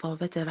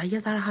متفاوته و یه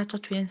ذره حتی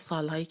توی این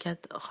سالهایی که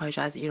خارج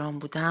از ایران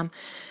بودم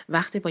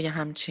وقتی با یه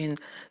همچین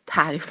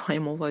تعریف‌های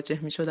مواجه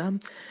میشدم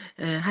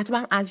حتی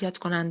برام اذیت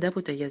کننده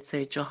بوده یه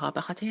سری جاها،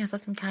 به خاطر این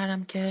احساس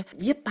میکردم که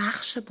یه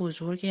بخش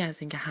بزرگی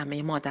از این که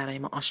همه مادرای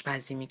ما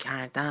آشپزی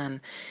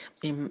میکردن،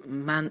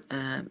 من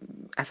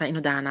اصلا اینو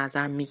در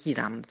نظر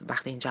میگیرم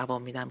وقتی این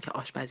جواب میدم که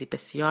آشپزی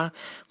بسیار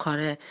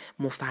کار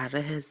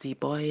مفرح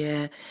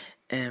زیبای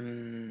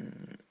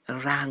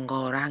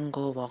رنگارنگ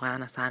و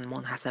واقعا اصلا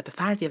منحصر به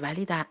فردیه،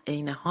 ولی در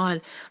عین حال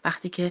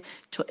وقتی که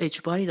تو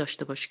اجباری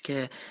داشته باشی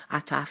که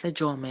از طرف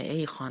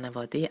جامعه،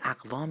 خانواده،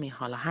 اقوامی،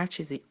 حالا هر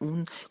چیزی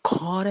اون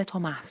کار تو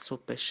محسوب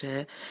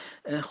بشه،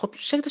 خب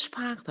شکلش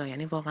فرق داره.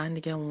 یعنی واقعا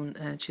دیگه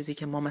اون چیزی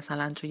که ما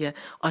مثلا توی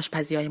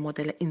آشپزی‌های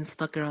مدل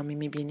اینستاگرامی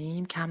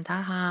میبینیم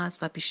کمتر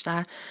هست و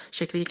بیشتر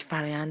شکل یک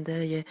فرآیند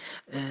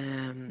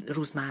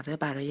روزمره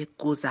برای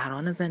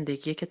گذران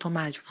زندگیه که تو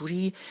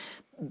مجبوری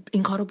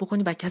این کارو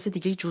بکنی و کسی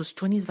دیگه جز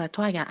تو نیست و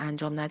تو اگر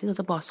انجام ندی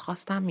تازه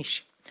بازخواستم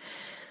میشی.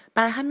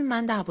 برای همین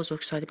من در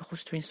بزرگسالی به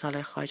خصوص تو این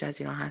سالهای خارج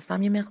از ایران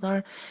هستم یه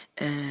مقدار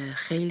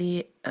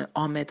خیلی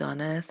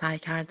عامدانه سعی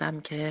کردم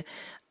که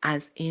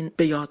از این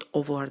به یاد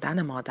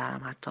آوردن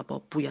مادرم حتی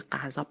با بوی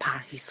غذا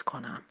پرهیز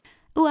کنم.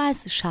 او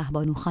از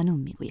شهبانو خانم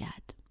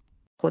میگوید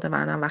خود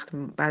منم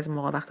بعضی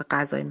موقع وقت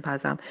غذایی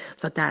میپزم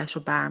مثلا درش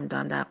رو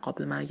برمیدارم در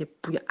قابل من یه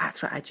بوی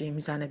عطر عجیبی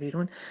میزنه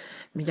بیرون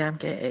میگم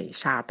که ای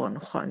شهبانو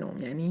خانم،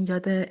 یعنی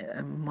یاد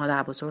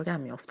مادر بزرگم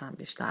میافتم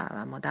بیشتر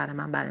و مادر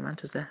من برای من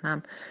تو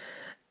ذهنم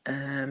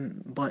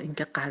با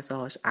اینکه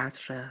غذاش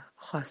عطر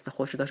خاص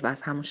خوشی داشت و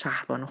از همون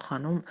شهبانو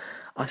خانم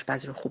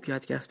آشپزی رو خوب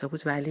یاد گرفته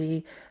بود،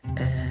 ولی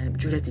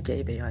جور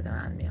دیگه‌ای به یاد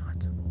من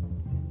میاد.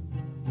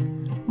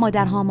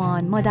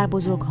 مادرهامان، مادر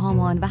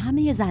بزرگهامان و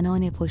همه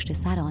زنان پشت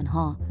سر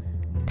آنها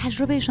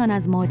تجربهشان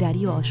از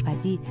مادری و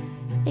آشپزی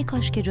ای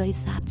کاش که جایی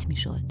ثبت می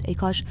شد. ای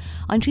کاش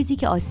آن چیزی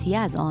که آسیه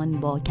از آن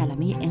با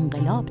کلمه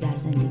انقلاب در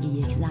زندگی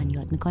یک زن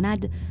یاد می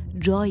کند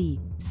جایی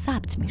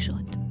ثبت می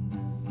شد.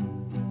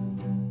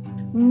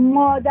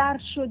 مادر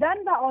شدن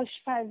و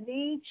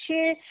آشپزی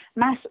چه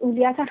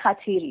مسئولیت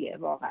خطیریه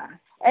واقعا.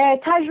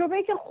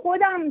 تجربه که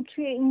خودم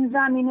توی این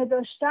زمینه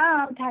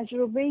داشتم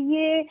تجربه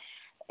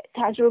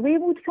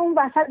بود که اون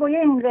وسط با یه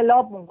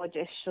انقلاب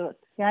مواجه شد.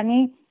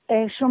 یعنی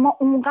شما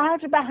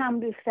اونقدر به هم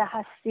ریخته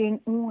هستین،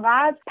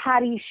 اونقدر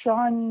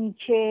پریشانی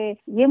که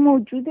یه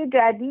موجود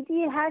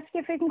جدیدی هست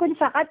که فکر میکنی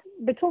فقط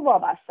به تو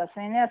وابسته است.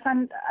 یعنی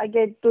اصلا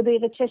اگه 2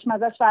 دقیقه چشم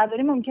ازش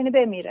برداری ممکنه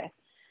بمیره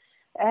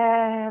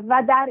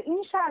و در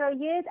این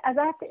شرایط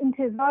ازت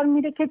انتظار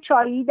میره که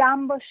چایی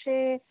دم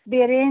باشه،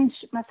 برنج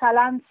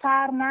مثلا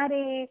سر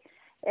نره،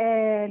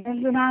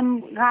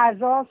 نمیدونم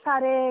غذا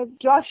سر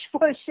جاش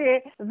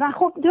باشه و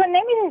خب تو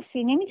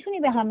نمیتونی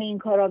به همه این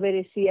کارا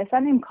برسی،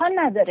 اصلا امکان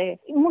نداره.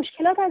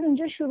 مشکلات از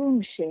اونجا شروع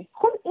میشه.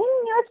 خب این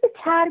نیاز به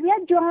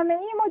تربیت، جامعه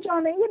ما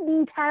جامعه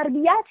بی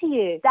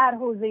تربیتیه در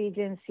حوزه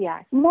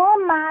جنسیت. ما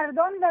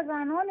مردان و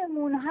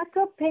زنانمون، حتی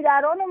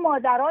پدران و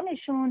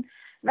مادرانشون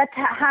و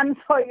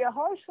همسایه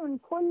هاشون،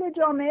 کل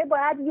جامعه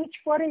باید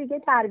یک بار دیگه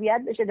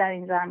تربیت بشه در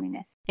این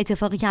زمینه.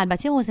 اتفاقی که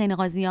البته حسین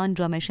قاضیان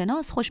جامعه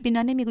شناس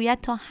خوشبینانه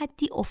میگوید تا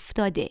حدی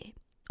افتاده.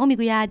 او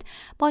میگوید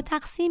با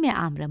تقسیم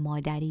امر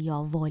مادری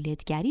یا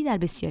والدگری در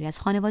بسیاری از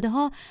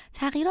خانواده‌ها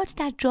تغییرات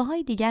در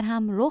جاهای دیگر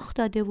هم رخ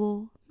داده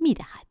و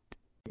میدهد.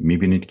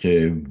 میبینید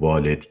که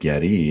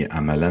والدگری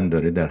عملاً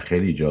داره در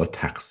خیلی جا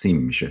تقسیم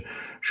میشه.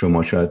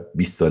 شما شاید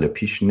 20 سال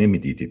پیش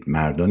نمیدیدید،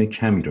 مردان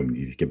کمی رو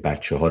میدیدید که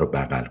بچه ها رو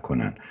بغل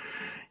کنن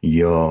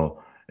یا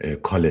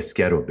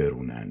کالسکه رو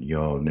برونن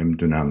یا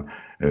نمیدونم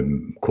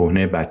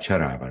کهنه بچه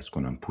رو عوض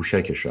کنن،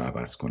 پوشکش رو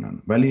عوض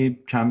کنن. ولی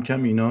کم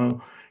کم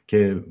اینا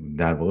که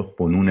در واقع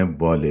فنون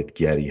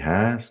والدگری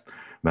هست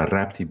و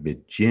ربطی به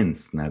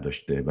جنس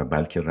نداشته و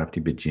بلکه ربطی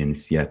به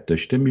جنسیت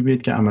داشته،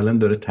 میبینید که عملا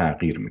داره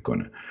تغییر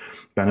میکنه.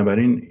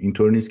 بنابراین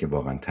اینطور نیست که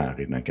واقعا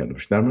تغییر نکرده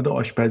باشه. در مورد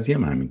آشپزی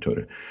هم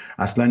همینطوره.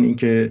 اصلا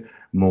اینکه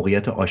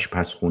موقعیت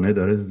آشپزخونه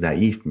داره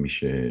ضعیف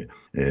میشه،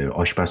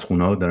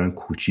 آشپزخونه ها دارن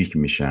کوچیک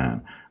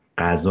میشن،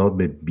 غذا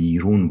به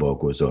بیرون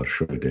واگذار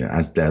شده،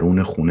 از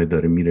درون خونه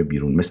داره میره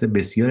بیرون، مثل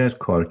بسیاری از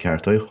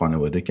کارکردهای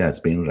خانواده که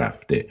از بین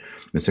رفته،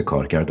 مثل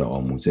کارکرد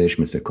آموزش،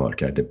 مثل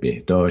کارکرد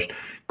بهداشت،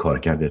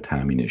 کارکرد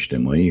تامین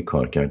اجتماعی،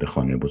 کارکرد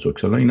خانه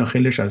بزرگسالان، اینا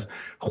خیلیش از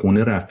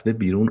خونه رفته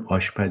بیرون.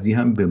 آشپزی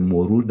هم به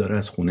مرور داره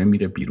از خونه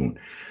میره بیرون.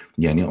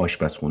 یعنی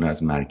آشپزخونه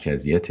از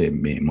مرکزیت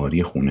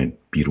معماری خونه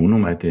بیرون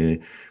اومده،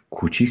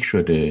 کوچیک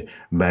شده،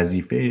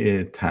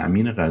 وظیفه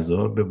تامین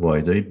غذا به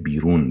واحدهای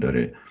بیرون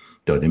داره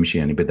داده میشه،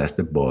 یعنی به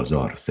دست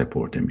بازار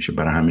سپرده میشه.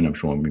 برای همین هم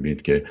شما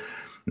میبینید که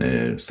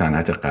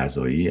صنعت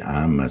غذایی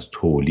اهم از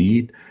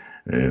تولید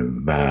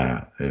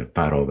و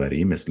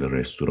فراوری مثل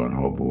رستوران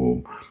ها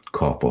و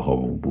کافه ها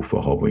و بوفه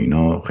ها و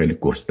اینا خیلی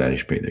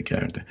گسترش پیدا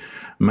کرده.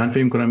 من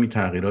فکر کنم این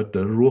تغییرات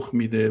داره رخ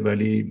میده،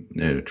 ولی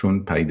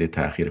چون پدیده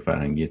تأخیر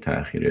فرهنگی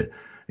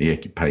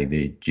یک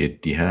پدیده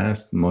جدی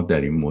هست، ما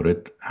در این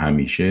مورد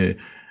همیشه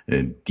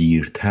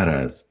دیرتر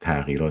از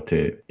تغییرات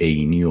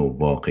عینی و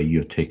واقعی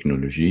و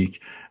تکنولوژیک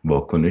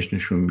واکنش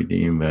نشون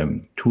میدیم و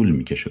طول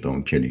میکشه تا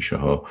اون کلیشه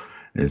ها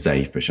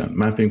ضعیف بشن.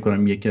 من فکر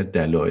کنم یکی از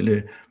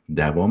دلایل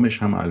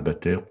دوامش هم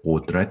البته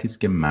قدرتی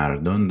است که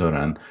مردان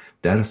دارن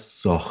در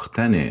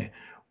ساختن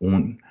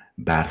اون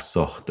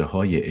برساخته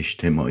های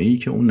اجتماعی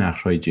که اون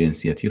نقش های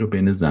جنسیتی رو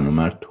بین زن و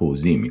مرد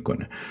توزیع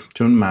میکنه.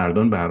 چون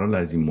مردان به هر حال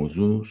از این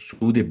موضوع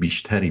سود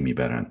بیشتری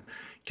میبرن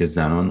که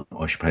زنان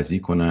آشپزی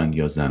کنن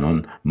یا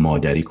زنان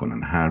مادری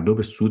کنن. هر دو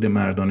به سود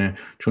مردانه،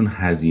 چون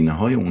هزینه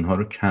های اونها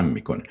رو کم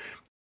میکنه.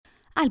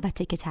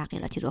 البته که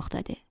تغییراتی رخ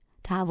داده.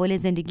 تحول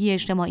زندگی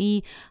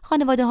اجتماعی،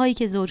 خانواده هایی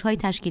که زوجهای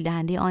تشکیل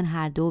دهنده آن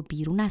هر دو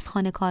بیرون از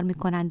خانه کار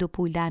میکنند و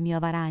پول در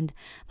میآورند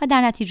و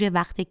در نتیجه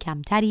وقت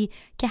کمتری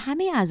که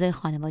همه اعضای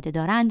خانواده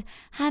دارند،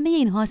 همه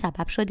اینها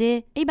سبب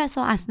شده ای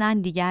بسا اصلا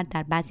دیگر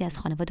در بعضی از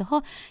خانواده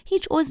ها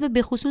هیچ عضو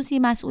به خصوصی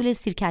مسئول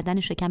سیر کردن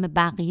شکم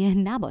بقیه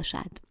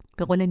نباشد.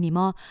 به قول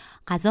نیما،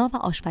 غذا و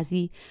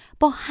آشپزی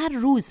با هر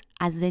روز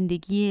از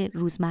زندگی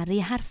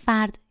روزمره هر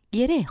فرد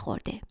گره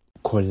خورده.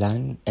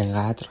 کلن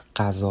انقدر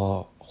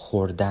غذا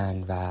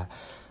خوردن و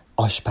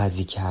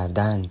آشپزی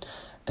کردن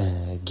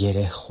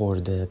گره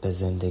خورده به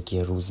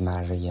زندگی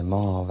روزمره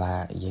ما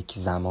و یک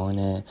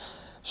زمان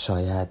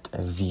شاید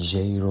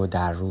ویژه‌ای رو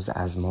در روز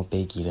از ما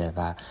بگیره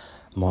و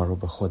ما رو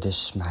به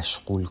خودش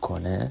مشغول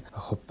کنه،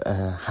 خب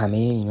همه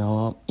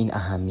اینا این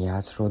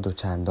اهمیت رو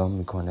دوچندان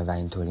میکنه و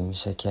اینطوری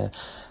میشه که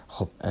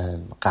خب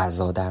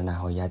غذا در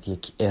نهایت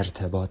یک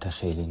ارتباط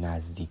خیلی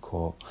نزدیک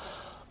و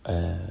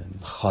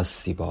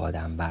خاصی با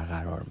آدم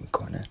برقرار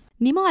میکنه.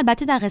 نیما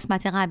البته در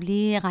قسمت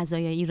قبلی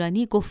غذای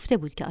ایرانی گفته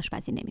بود که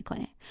آشپزی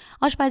نمیکنه.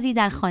 آشپزی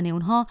در خانه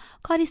اونها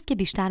کاری است که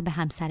بیشتر به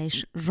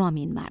همسرش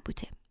رامین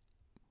مربوطه.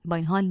 با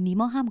این حال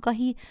نیما هم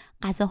گاهی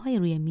غذاهای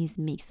روی میز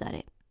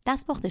میگذاره.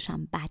 دستپختش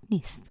هم بد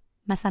نیست.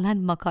 مثلا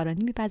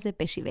ماکارونی میپزه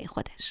به شیوه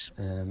خودش.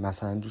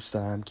 مثلا دوست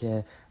دارم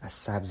که از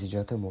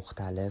سبزیجات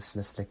مختلف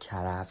مثل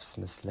کرفس،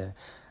 مثل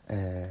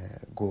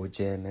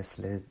گوجه،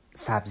 مثل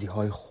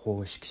سبزیهای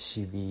خشک،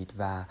 شیوید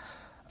و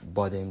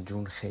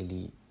بادمجون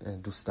خیلی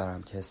دوست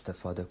دارم که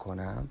استفاده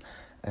کنم.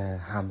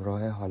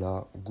 همراه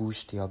حالا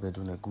گوشت یا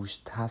بدون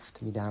گوشت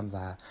تفت میدم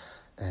و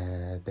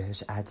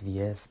بهش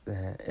ادویه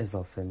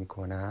اضافه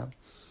میکنم.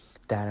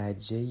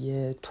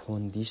 درجه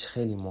تندیش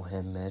خیلی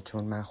مهمه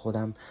چون من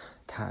خودم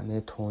طعم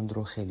تند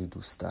رو خیلی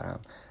دوست دارم،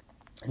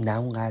 نه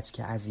اونقدر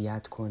که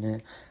اذیت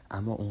کنه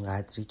اما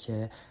اونقدری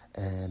که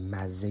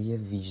مزه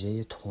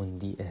ویژه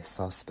تندی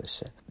احساس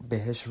بشه.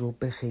 بهش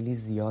رب خیلی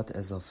زیاد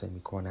اضافه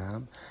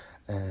میکنم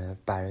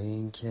برای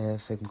اینکه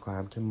فکر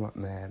میکنم که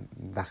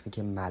وقتی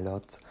که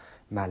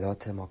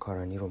ملات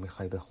ماکارونی رو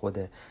میخوای به خود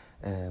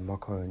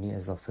ماکارونی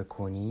اضافه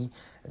کنی،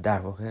 در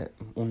واقع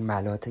اون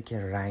ملاته که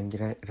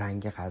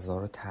رنگ غذا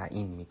رو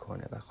تعیین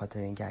میکنه، به خاطر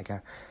اینکه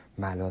اگر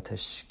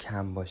ملاتش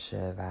کم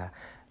باشه و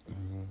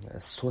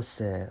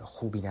سس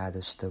خوبی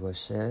نداشته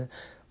باشه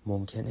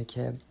ممکنه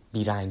که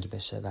بیرنگ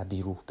بشه و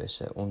بیروح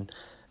بشه اون.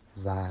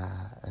 و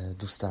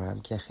دوست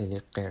دارم که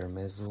خیلی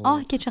قرمز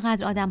و که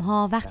چقدر آدم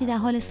ها وقتی در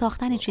حال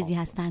ساختن چیزی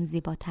هستن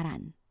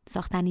زیباترن.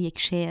 ساختن یک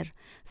شعر،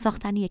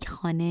 ساختن یک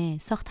خانه،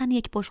 ساختن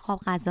یک بشقاب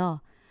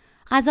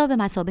غذا به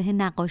مثابه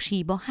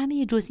نقاشی با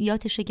همه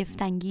جزئیات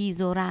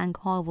شگفت‌انگیز و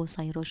رنگ‌ها و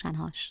سایه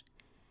روشن‌هاش.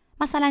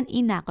 مثلا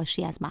این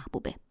نقاشی از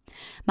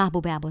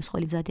محبوب عباس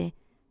خلیزاده،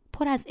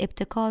 پر از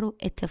ابتکار و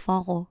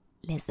اتفاق و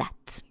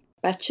لذت.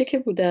 بچه که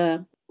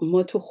بودم،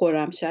 ما تو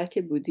خرمشهر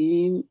که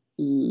بودیم،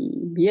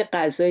 یه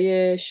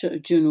غذای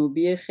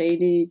جنوبی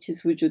خیلی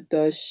چیز وجود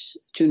داشت،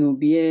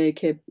 جنوبیه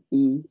که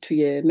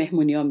توی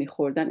مهمونی‌ها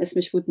می‌خوردن،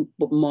 اسمش بود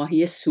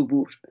ماهی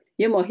سوبور.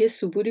 یه ماهی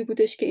سوبوری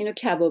بودش که اینو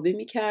کبابی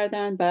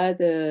می‌کردن، بعد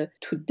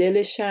تو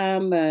دلش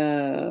هم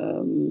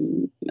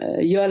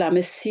یا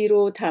لمه سیر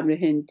و تمر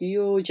هندی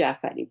و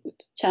جعفری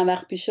بود. چند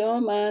وقت پیشا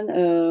من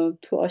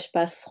تو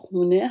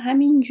آشپزخونه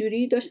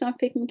همینجوری داشتم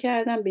فکر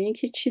می‌کردم به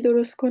اینکه چی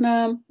درست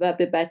کنم و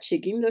به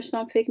بچگیم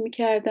داشتم فکر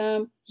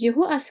می‌کردم.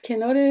 یهو از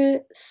کنار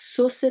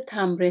سس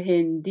تمر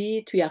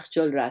هندی تو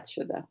یخچال رد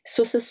شدم.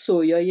 سس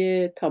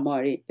سویای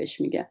تاماری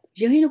بهش میگن.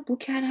 یهو اینو بو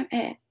کردم،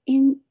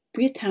 این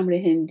بوی تمر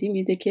هندی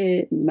میده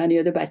که من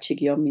یاد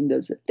بچگیام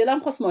میندازه. دلم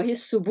خواست ماهی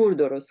سوبور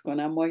درست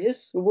کنم. ماهی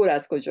سوبور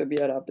از کجا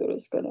بیارم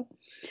درست کنم؟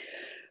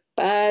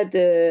 بعد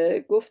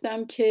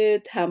گفتم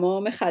که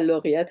تمام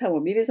خلاقیتمو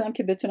میریزم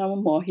که بتونم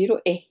اون ماهی رو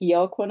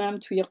احیا کنم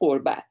توی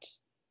غربت.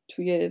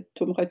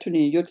 تو میخوای تو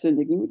نیویورک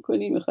زندگی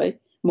میکنی، میخوای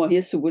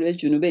ماهی سوبور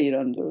جنوب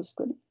ایران درست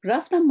کنی.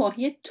 رفتم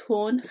ماهی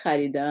تن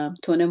خریدم،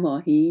 تن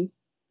ماهی.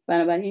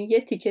 بنابراین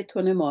یه تیکه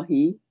تن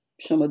ماهی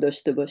شما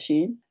داشته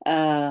باشین،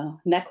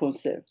 نه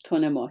کنسرو،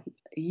 تن ماهی.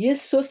 یه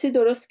سسی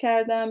درست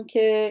کردم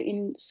که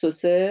این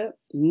سس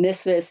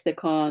نصف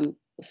استکان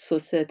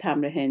سس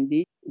تمر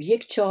هندی،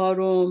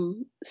 1/4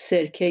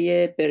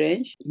 سرکه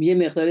برنج، یه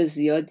مقدار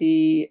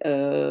زیادی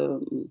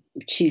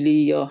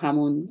چیلی یا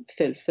همون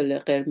فلفل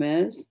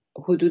قرمز،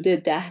 حدود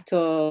 10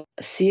 تا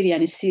سیر،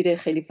 یعنی سیر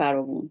خیلی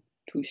فراوون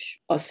توش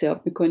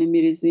آسیاب میکنیم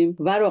میریزیم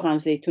و روغن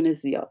زیتون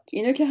زیاد.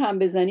 اینو که هم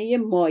بزنی یه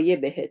مایه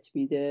بهت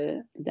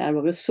میده، در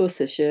واقع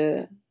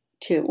سسشه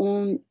که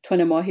اون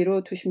تن ماهی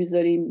رو توش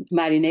میذاریم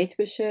مرینیت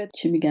بشه.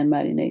 چی میگن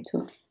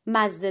مرینیتو؟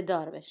 مزه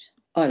دار بشه.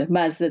 آره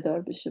مزه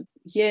دار بشه.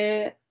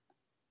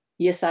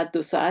 یه ساعت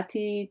 2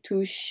 ساعتی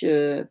توش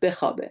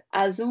بخوابه.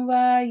 از اون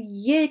و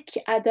 1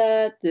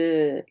 عدد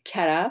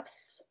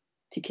کرفس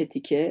تیکه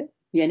تیکه،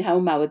 یعنی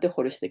همون مواد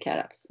خورشت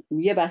کرفس،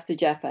 یه بسته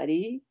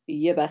جعفری،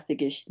 یه بسته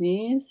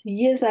گشنیز،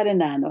 یه ذره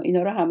نعنا،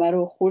 اینا رو همه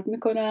رو خورد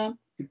میکنم.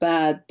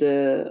 بعد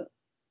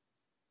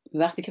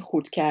وقتی که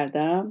خورد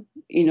کردم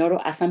اینا رو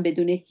اصلا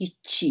بدون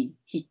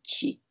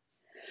هیچی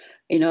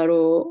اینا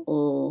رو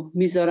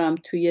میذارم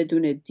توی یه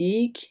دونه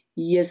دیگ،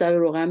 یه ذره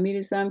روغن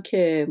میریزم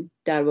که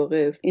در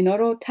واقع اینا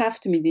رو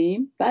تفت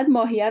میدیم. بعد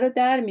ماهیه رو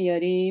در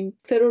میاریم،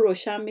 فر رو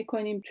روشن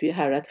میکنیم توی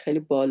حرارت خیلی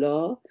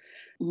بالا،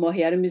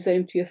 ماهیه رو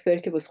میذاریم توی فر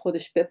که واسه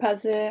خودش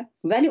بپزه.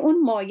 ولی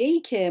اون مایه‌ای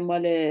که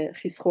مال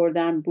خیس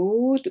خوردن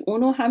بود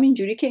اونو همین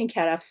جوری که این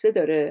کرفسه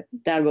داره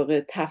در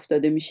واقع تفت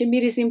داده میشه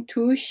میریزیم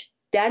توش،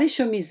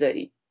 درشو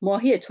میذاریم،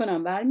 ماهی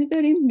تونم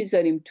برمیداریم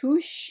میذاریم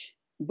توش،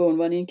 به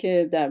عنوان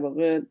اینکه در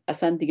واقع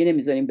اصلا دیگه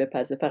نمیذاریم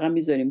بپزه، فقط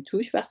میذاریم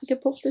توش. وقتی که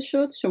پخته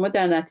شد شما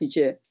در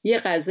نتیجه یه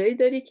غذایی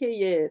داری که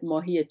یه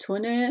ماهی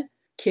تونه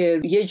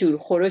که یه جور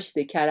خورشت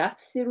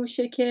کرفسی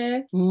روشه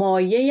که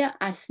مایه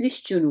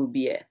اصلیش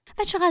جنوبیه.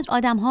 و چقدر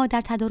آدم‌ها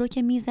در تدارک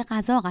میز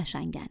غذا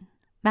قشنگن.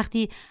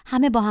 وقتی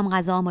همه با هم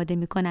غذا آماده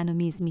میکنن و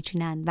میز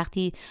میچینن،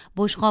 وقتی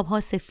بشقاب‌ها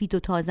سفید و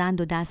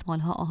تازند و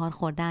دستمال‌ها آهار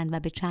خوردن و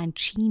به چند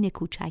چین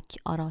کوچک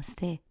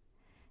آراسته،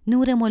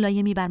 نور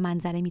ملایمی بر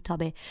منظره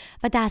میتابه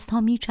و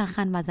دست‌ها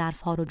میچرخن و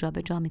ظرف‌ها رو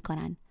جابجا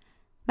میکنن.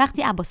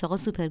 وقتی عباس آقا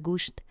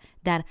سوپرگوشت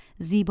در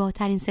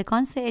زیباترین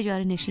سکانس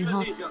اجاره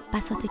نشین‌ها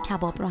بساط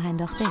کباب راه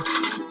انداخته،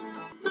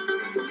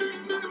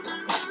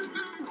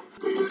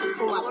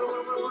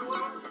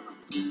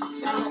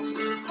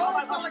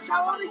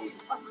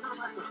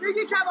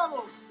 بگی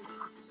کبابو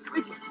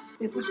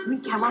بپوش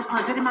این کباب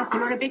حاضر من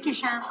پلو رو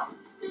بکشم.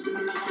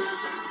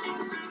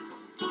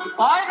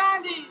 آی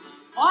قندی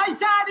آی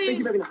سعدی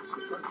بگی ببینم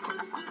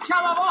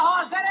کبابا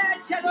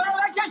حاضره چلو رو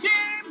بکشیم.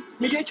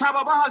 میگه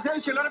کبابا حاضره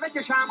چلو رو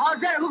بکشم.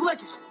 حاضره بگو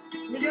بکش.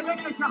 میگه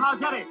بکشه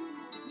حاضره.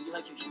 میگه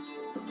بکش.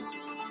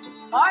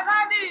 آی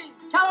قندی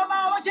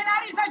کبابا چه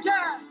نریخته که.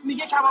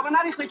 میگه کبابا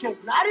نریخته که.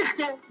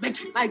 نریخته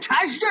بکی من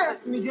کشته.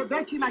 میگه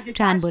بکی مگه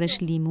چند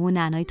برش لیمو،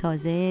 نعنای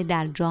تازه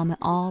در جام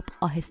آب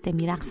آهسته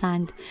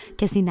میرقصند.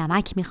 کسی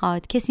نمک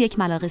میخواد، کسی یک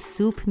ملاقه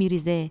سوپ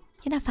میریزه،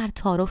 یه نفر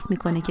تعارف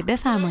میکنه که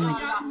بفرمایید.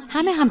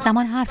 همه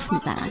همزمان حرف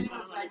میزنن.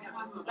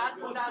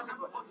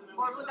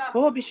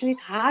 بابا بشینید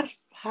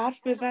حرف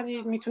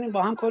بزنید، میتونیم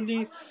با هم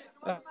کلی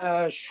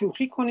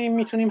شوخی کنیم،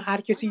 میتونیم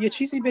هر کسی یه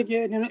چیزی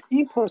بگه،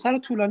 این پروسه رو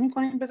طولانی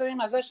کنیم، بذاریم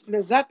ازش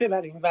لذت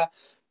ببریم.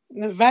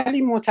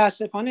 ولی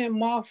متاسفانه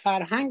ما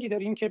فرهنگی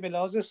داریم که به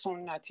لحاظ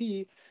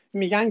سنتی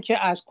میگن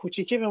که از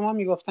کوچیکی به ما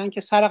میگفتن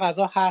که سر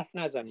غذا حرف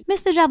نزنید.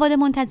 مثل جواد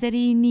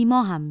منتظری،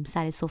 نیما هم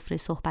سر سفره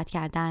صحبت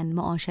کردن،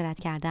 معاشرت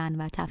کردن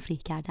و تفریح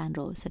کردن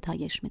رو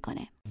ستایش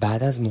میکنه.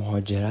 بعد از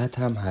مهاجرت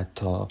هم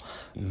حتی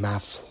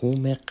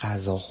مفهوم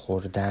غذا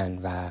خوردن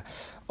و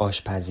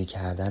آشپزی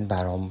کردن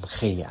برام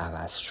خیلی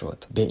عوض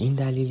شد، به این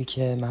دلیل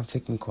که من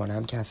فکر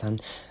میکنم که اصلا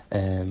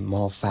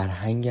ما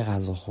فرهنگ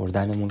غذا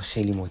خوردنمون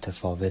خیلی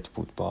متفاوت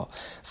بود با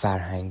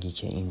فرهنگی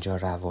که اینجا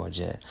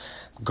رواجه.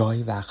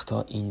 گاهی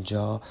وقتا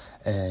اینجا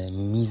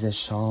میز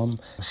شام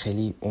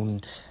خیلی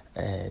اون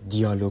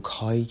دیالوگ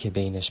هایی که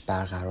بینش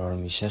برقرار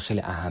میشه خیلی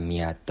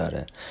اهمیت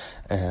داره.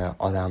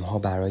 آدم ها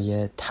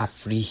برای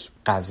تفریح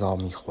غذا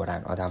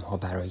میخورن، آدم ها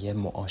برای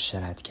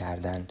معاشرت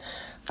کردن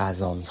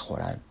غذا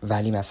میخورن.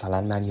 ولی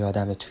مثلا من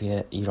یادم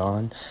توی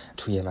ایران،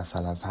 توی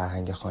مثلا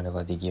فرهنگ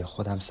خانوادگی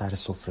خودم، سر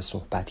سفره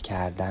صحبت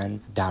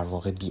کردن در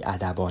واقع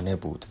بی‌ادبانه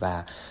بود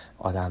و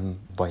آدم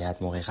باید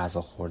موقع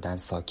غذا خوردن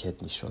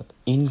ساکت میشد.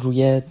 این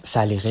روی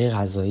سلیقه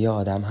غذایی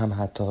آدم هم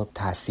حتی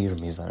تاثیر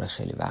میذاره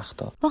خیلی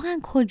وقتا. واقعا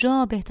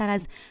کجا بهتر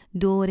از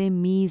دور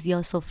میز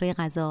یا سفره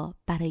غذا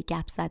برای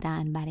گپ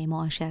زدن، برای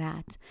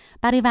معاشرت،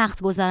 برای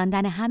وقت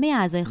گذراندن همه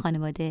اعضای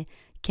خانواده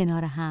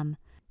کنار هم،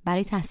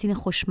 برای تحسین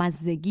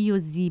خوشمزگی و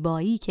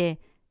زیبایی که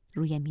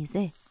روی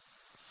میزه.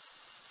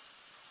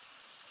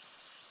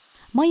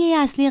 مایه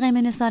اصلی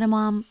قیمه نثار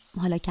ما هم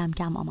حالا کم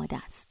کم آماده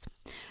است.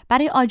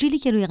 برای آجیلی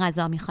که روی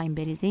غذا میخوایم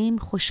بریزیم،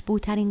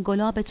 خوشبوترین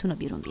گلابتون رو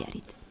بیرون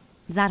بیارید.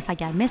 ظرف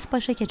اگر مس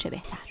باشه که چه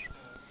بهتر.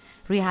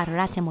 روی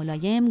حرارت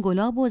ملایم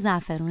گلاب و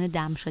زعفرون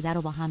دم شده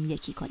رو با هم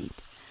یکی کنید.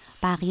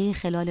 بقیه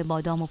خلال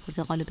بادام و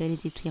پرتقال رو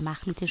بریزید توی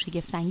مخلوط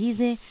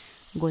شگفت‌انگیز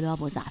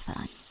گلاب و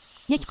زعفران.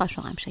 1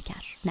 قاشق هم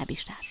شکر، نه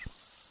بیشتر.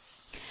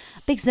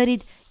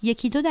 بگذارید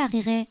 1-2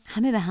 دقیقه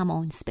همه به هم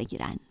آنس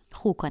بگیرن،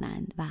 خو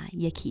کنند و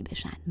یکی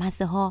بشن.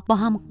 مزه ها با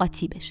هم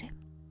قاطی بشه.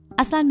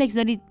 اصلا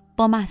بگذارید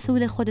با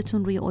محصول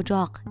خودتون روی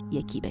اجاق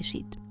یکی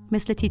بشید.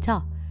 مثل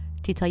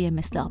تیتای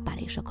مثل آب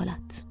برای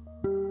شکلات.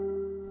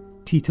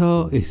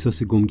 تیتا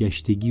احساس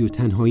گمگشتگی و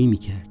تنهایی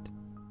میکرد.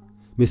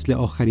 مثل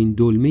آخرین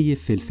دلمه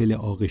فلفل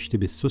آغشته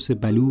به سس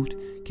بلوط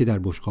که در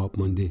بشقاب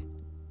مانده.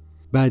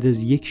 بعد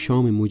از یک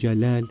شام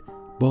مجلل،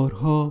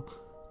 بارها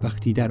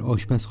وقتی در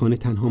آشپزخانه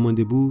تنها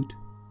مانده بود،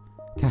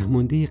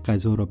 تهمانده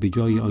غذا را به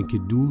جای آنکه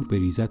دور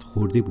بریزد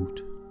خورده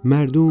بود.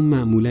 مردم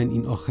معمولاً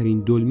این آخرین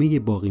دلمه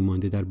باقی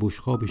مانده در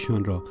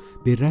بشقابشان را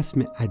به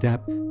رسم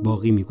ادب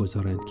باقی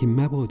می‌گذارند که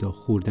مبادا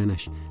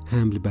خوردنش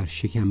حمل بر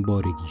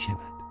شکمبارگی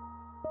شود.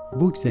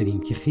 بگذاریم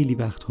که خیلی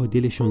وقتها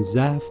دلشان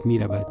ضعف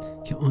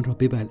می‌رود که آن را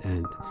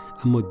ببلعند،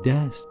 اما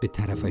دست به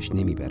طرفش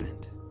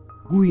نمی‌برند.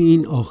 گویی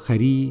این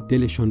آخری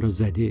دلشان را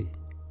زده.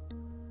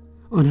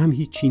 آن هم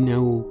هیچی نه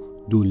و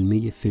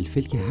دلمه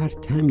فلفل که هر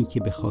طعمی که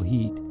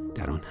بخواهید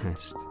در آن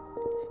هست.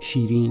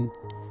 شیرین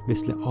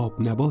مثل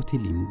آب نبات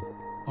لیمو،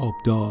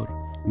 آبدار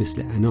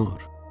مثل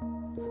انار،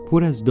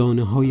 پر از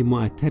دانه های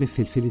معطر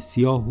فلفل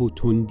سیاه و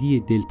تندی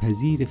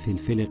دلپذیر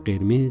فلفل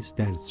قرمز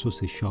در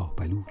سس شاه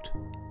بلوط.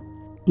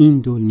 این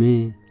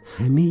دلمه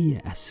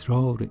همه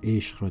اسرار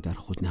عشق را در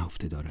خود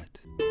نهفته دارد.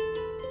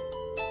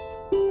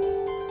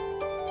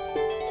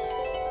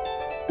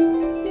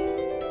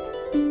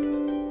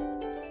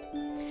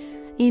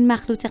 این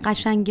مخلوط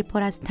قشنگ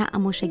پر از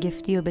طعم و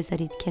شگفتی رو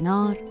بذارید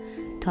کنار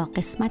تا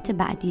قسمت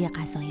بعدی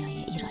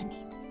غذایای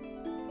ایرانی.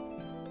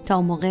 تا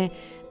اون موقع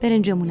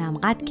برنجمونم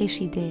قد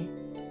کشیده،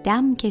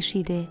 دم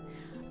کشیده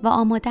و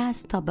آماده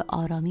است تا به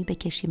آرامی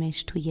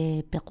بکشیمش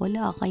توی، به قول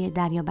آقای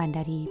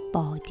دریابندری،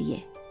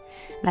 بادیه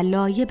و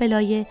لایه به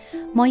لایه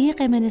مایه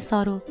قیمه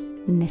نثار رو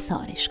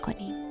نثارش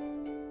کنیم.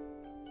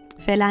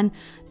 فعلا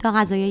تا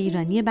غذای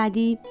ایرانی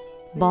بعدی،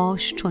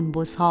 باش چون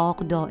بزهاق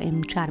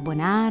دائم چرب و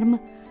نرم،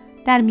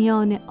 در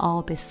میان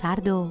آب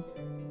سرد و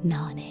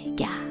نان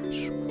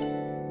گرم.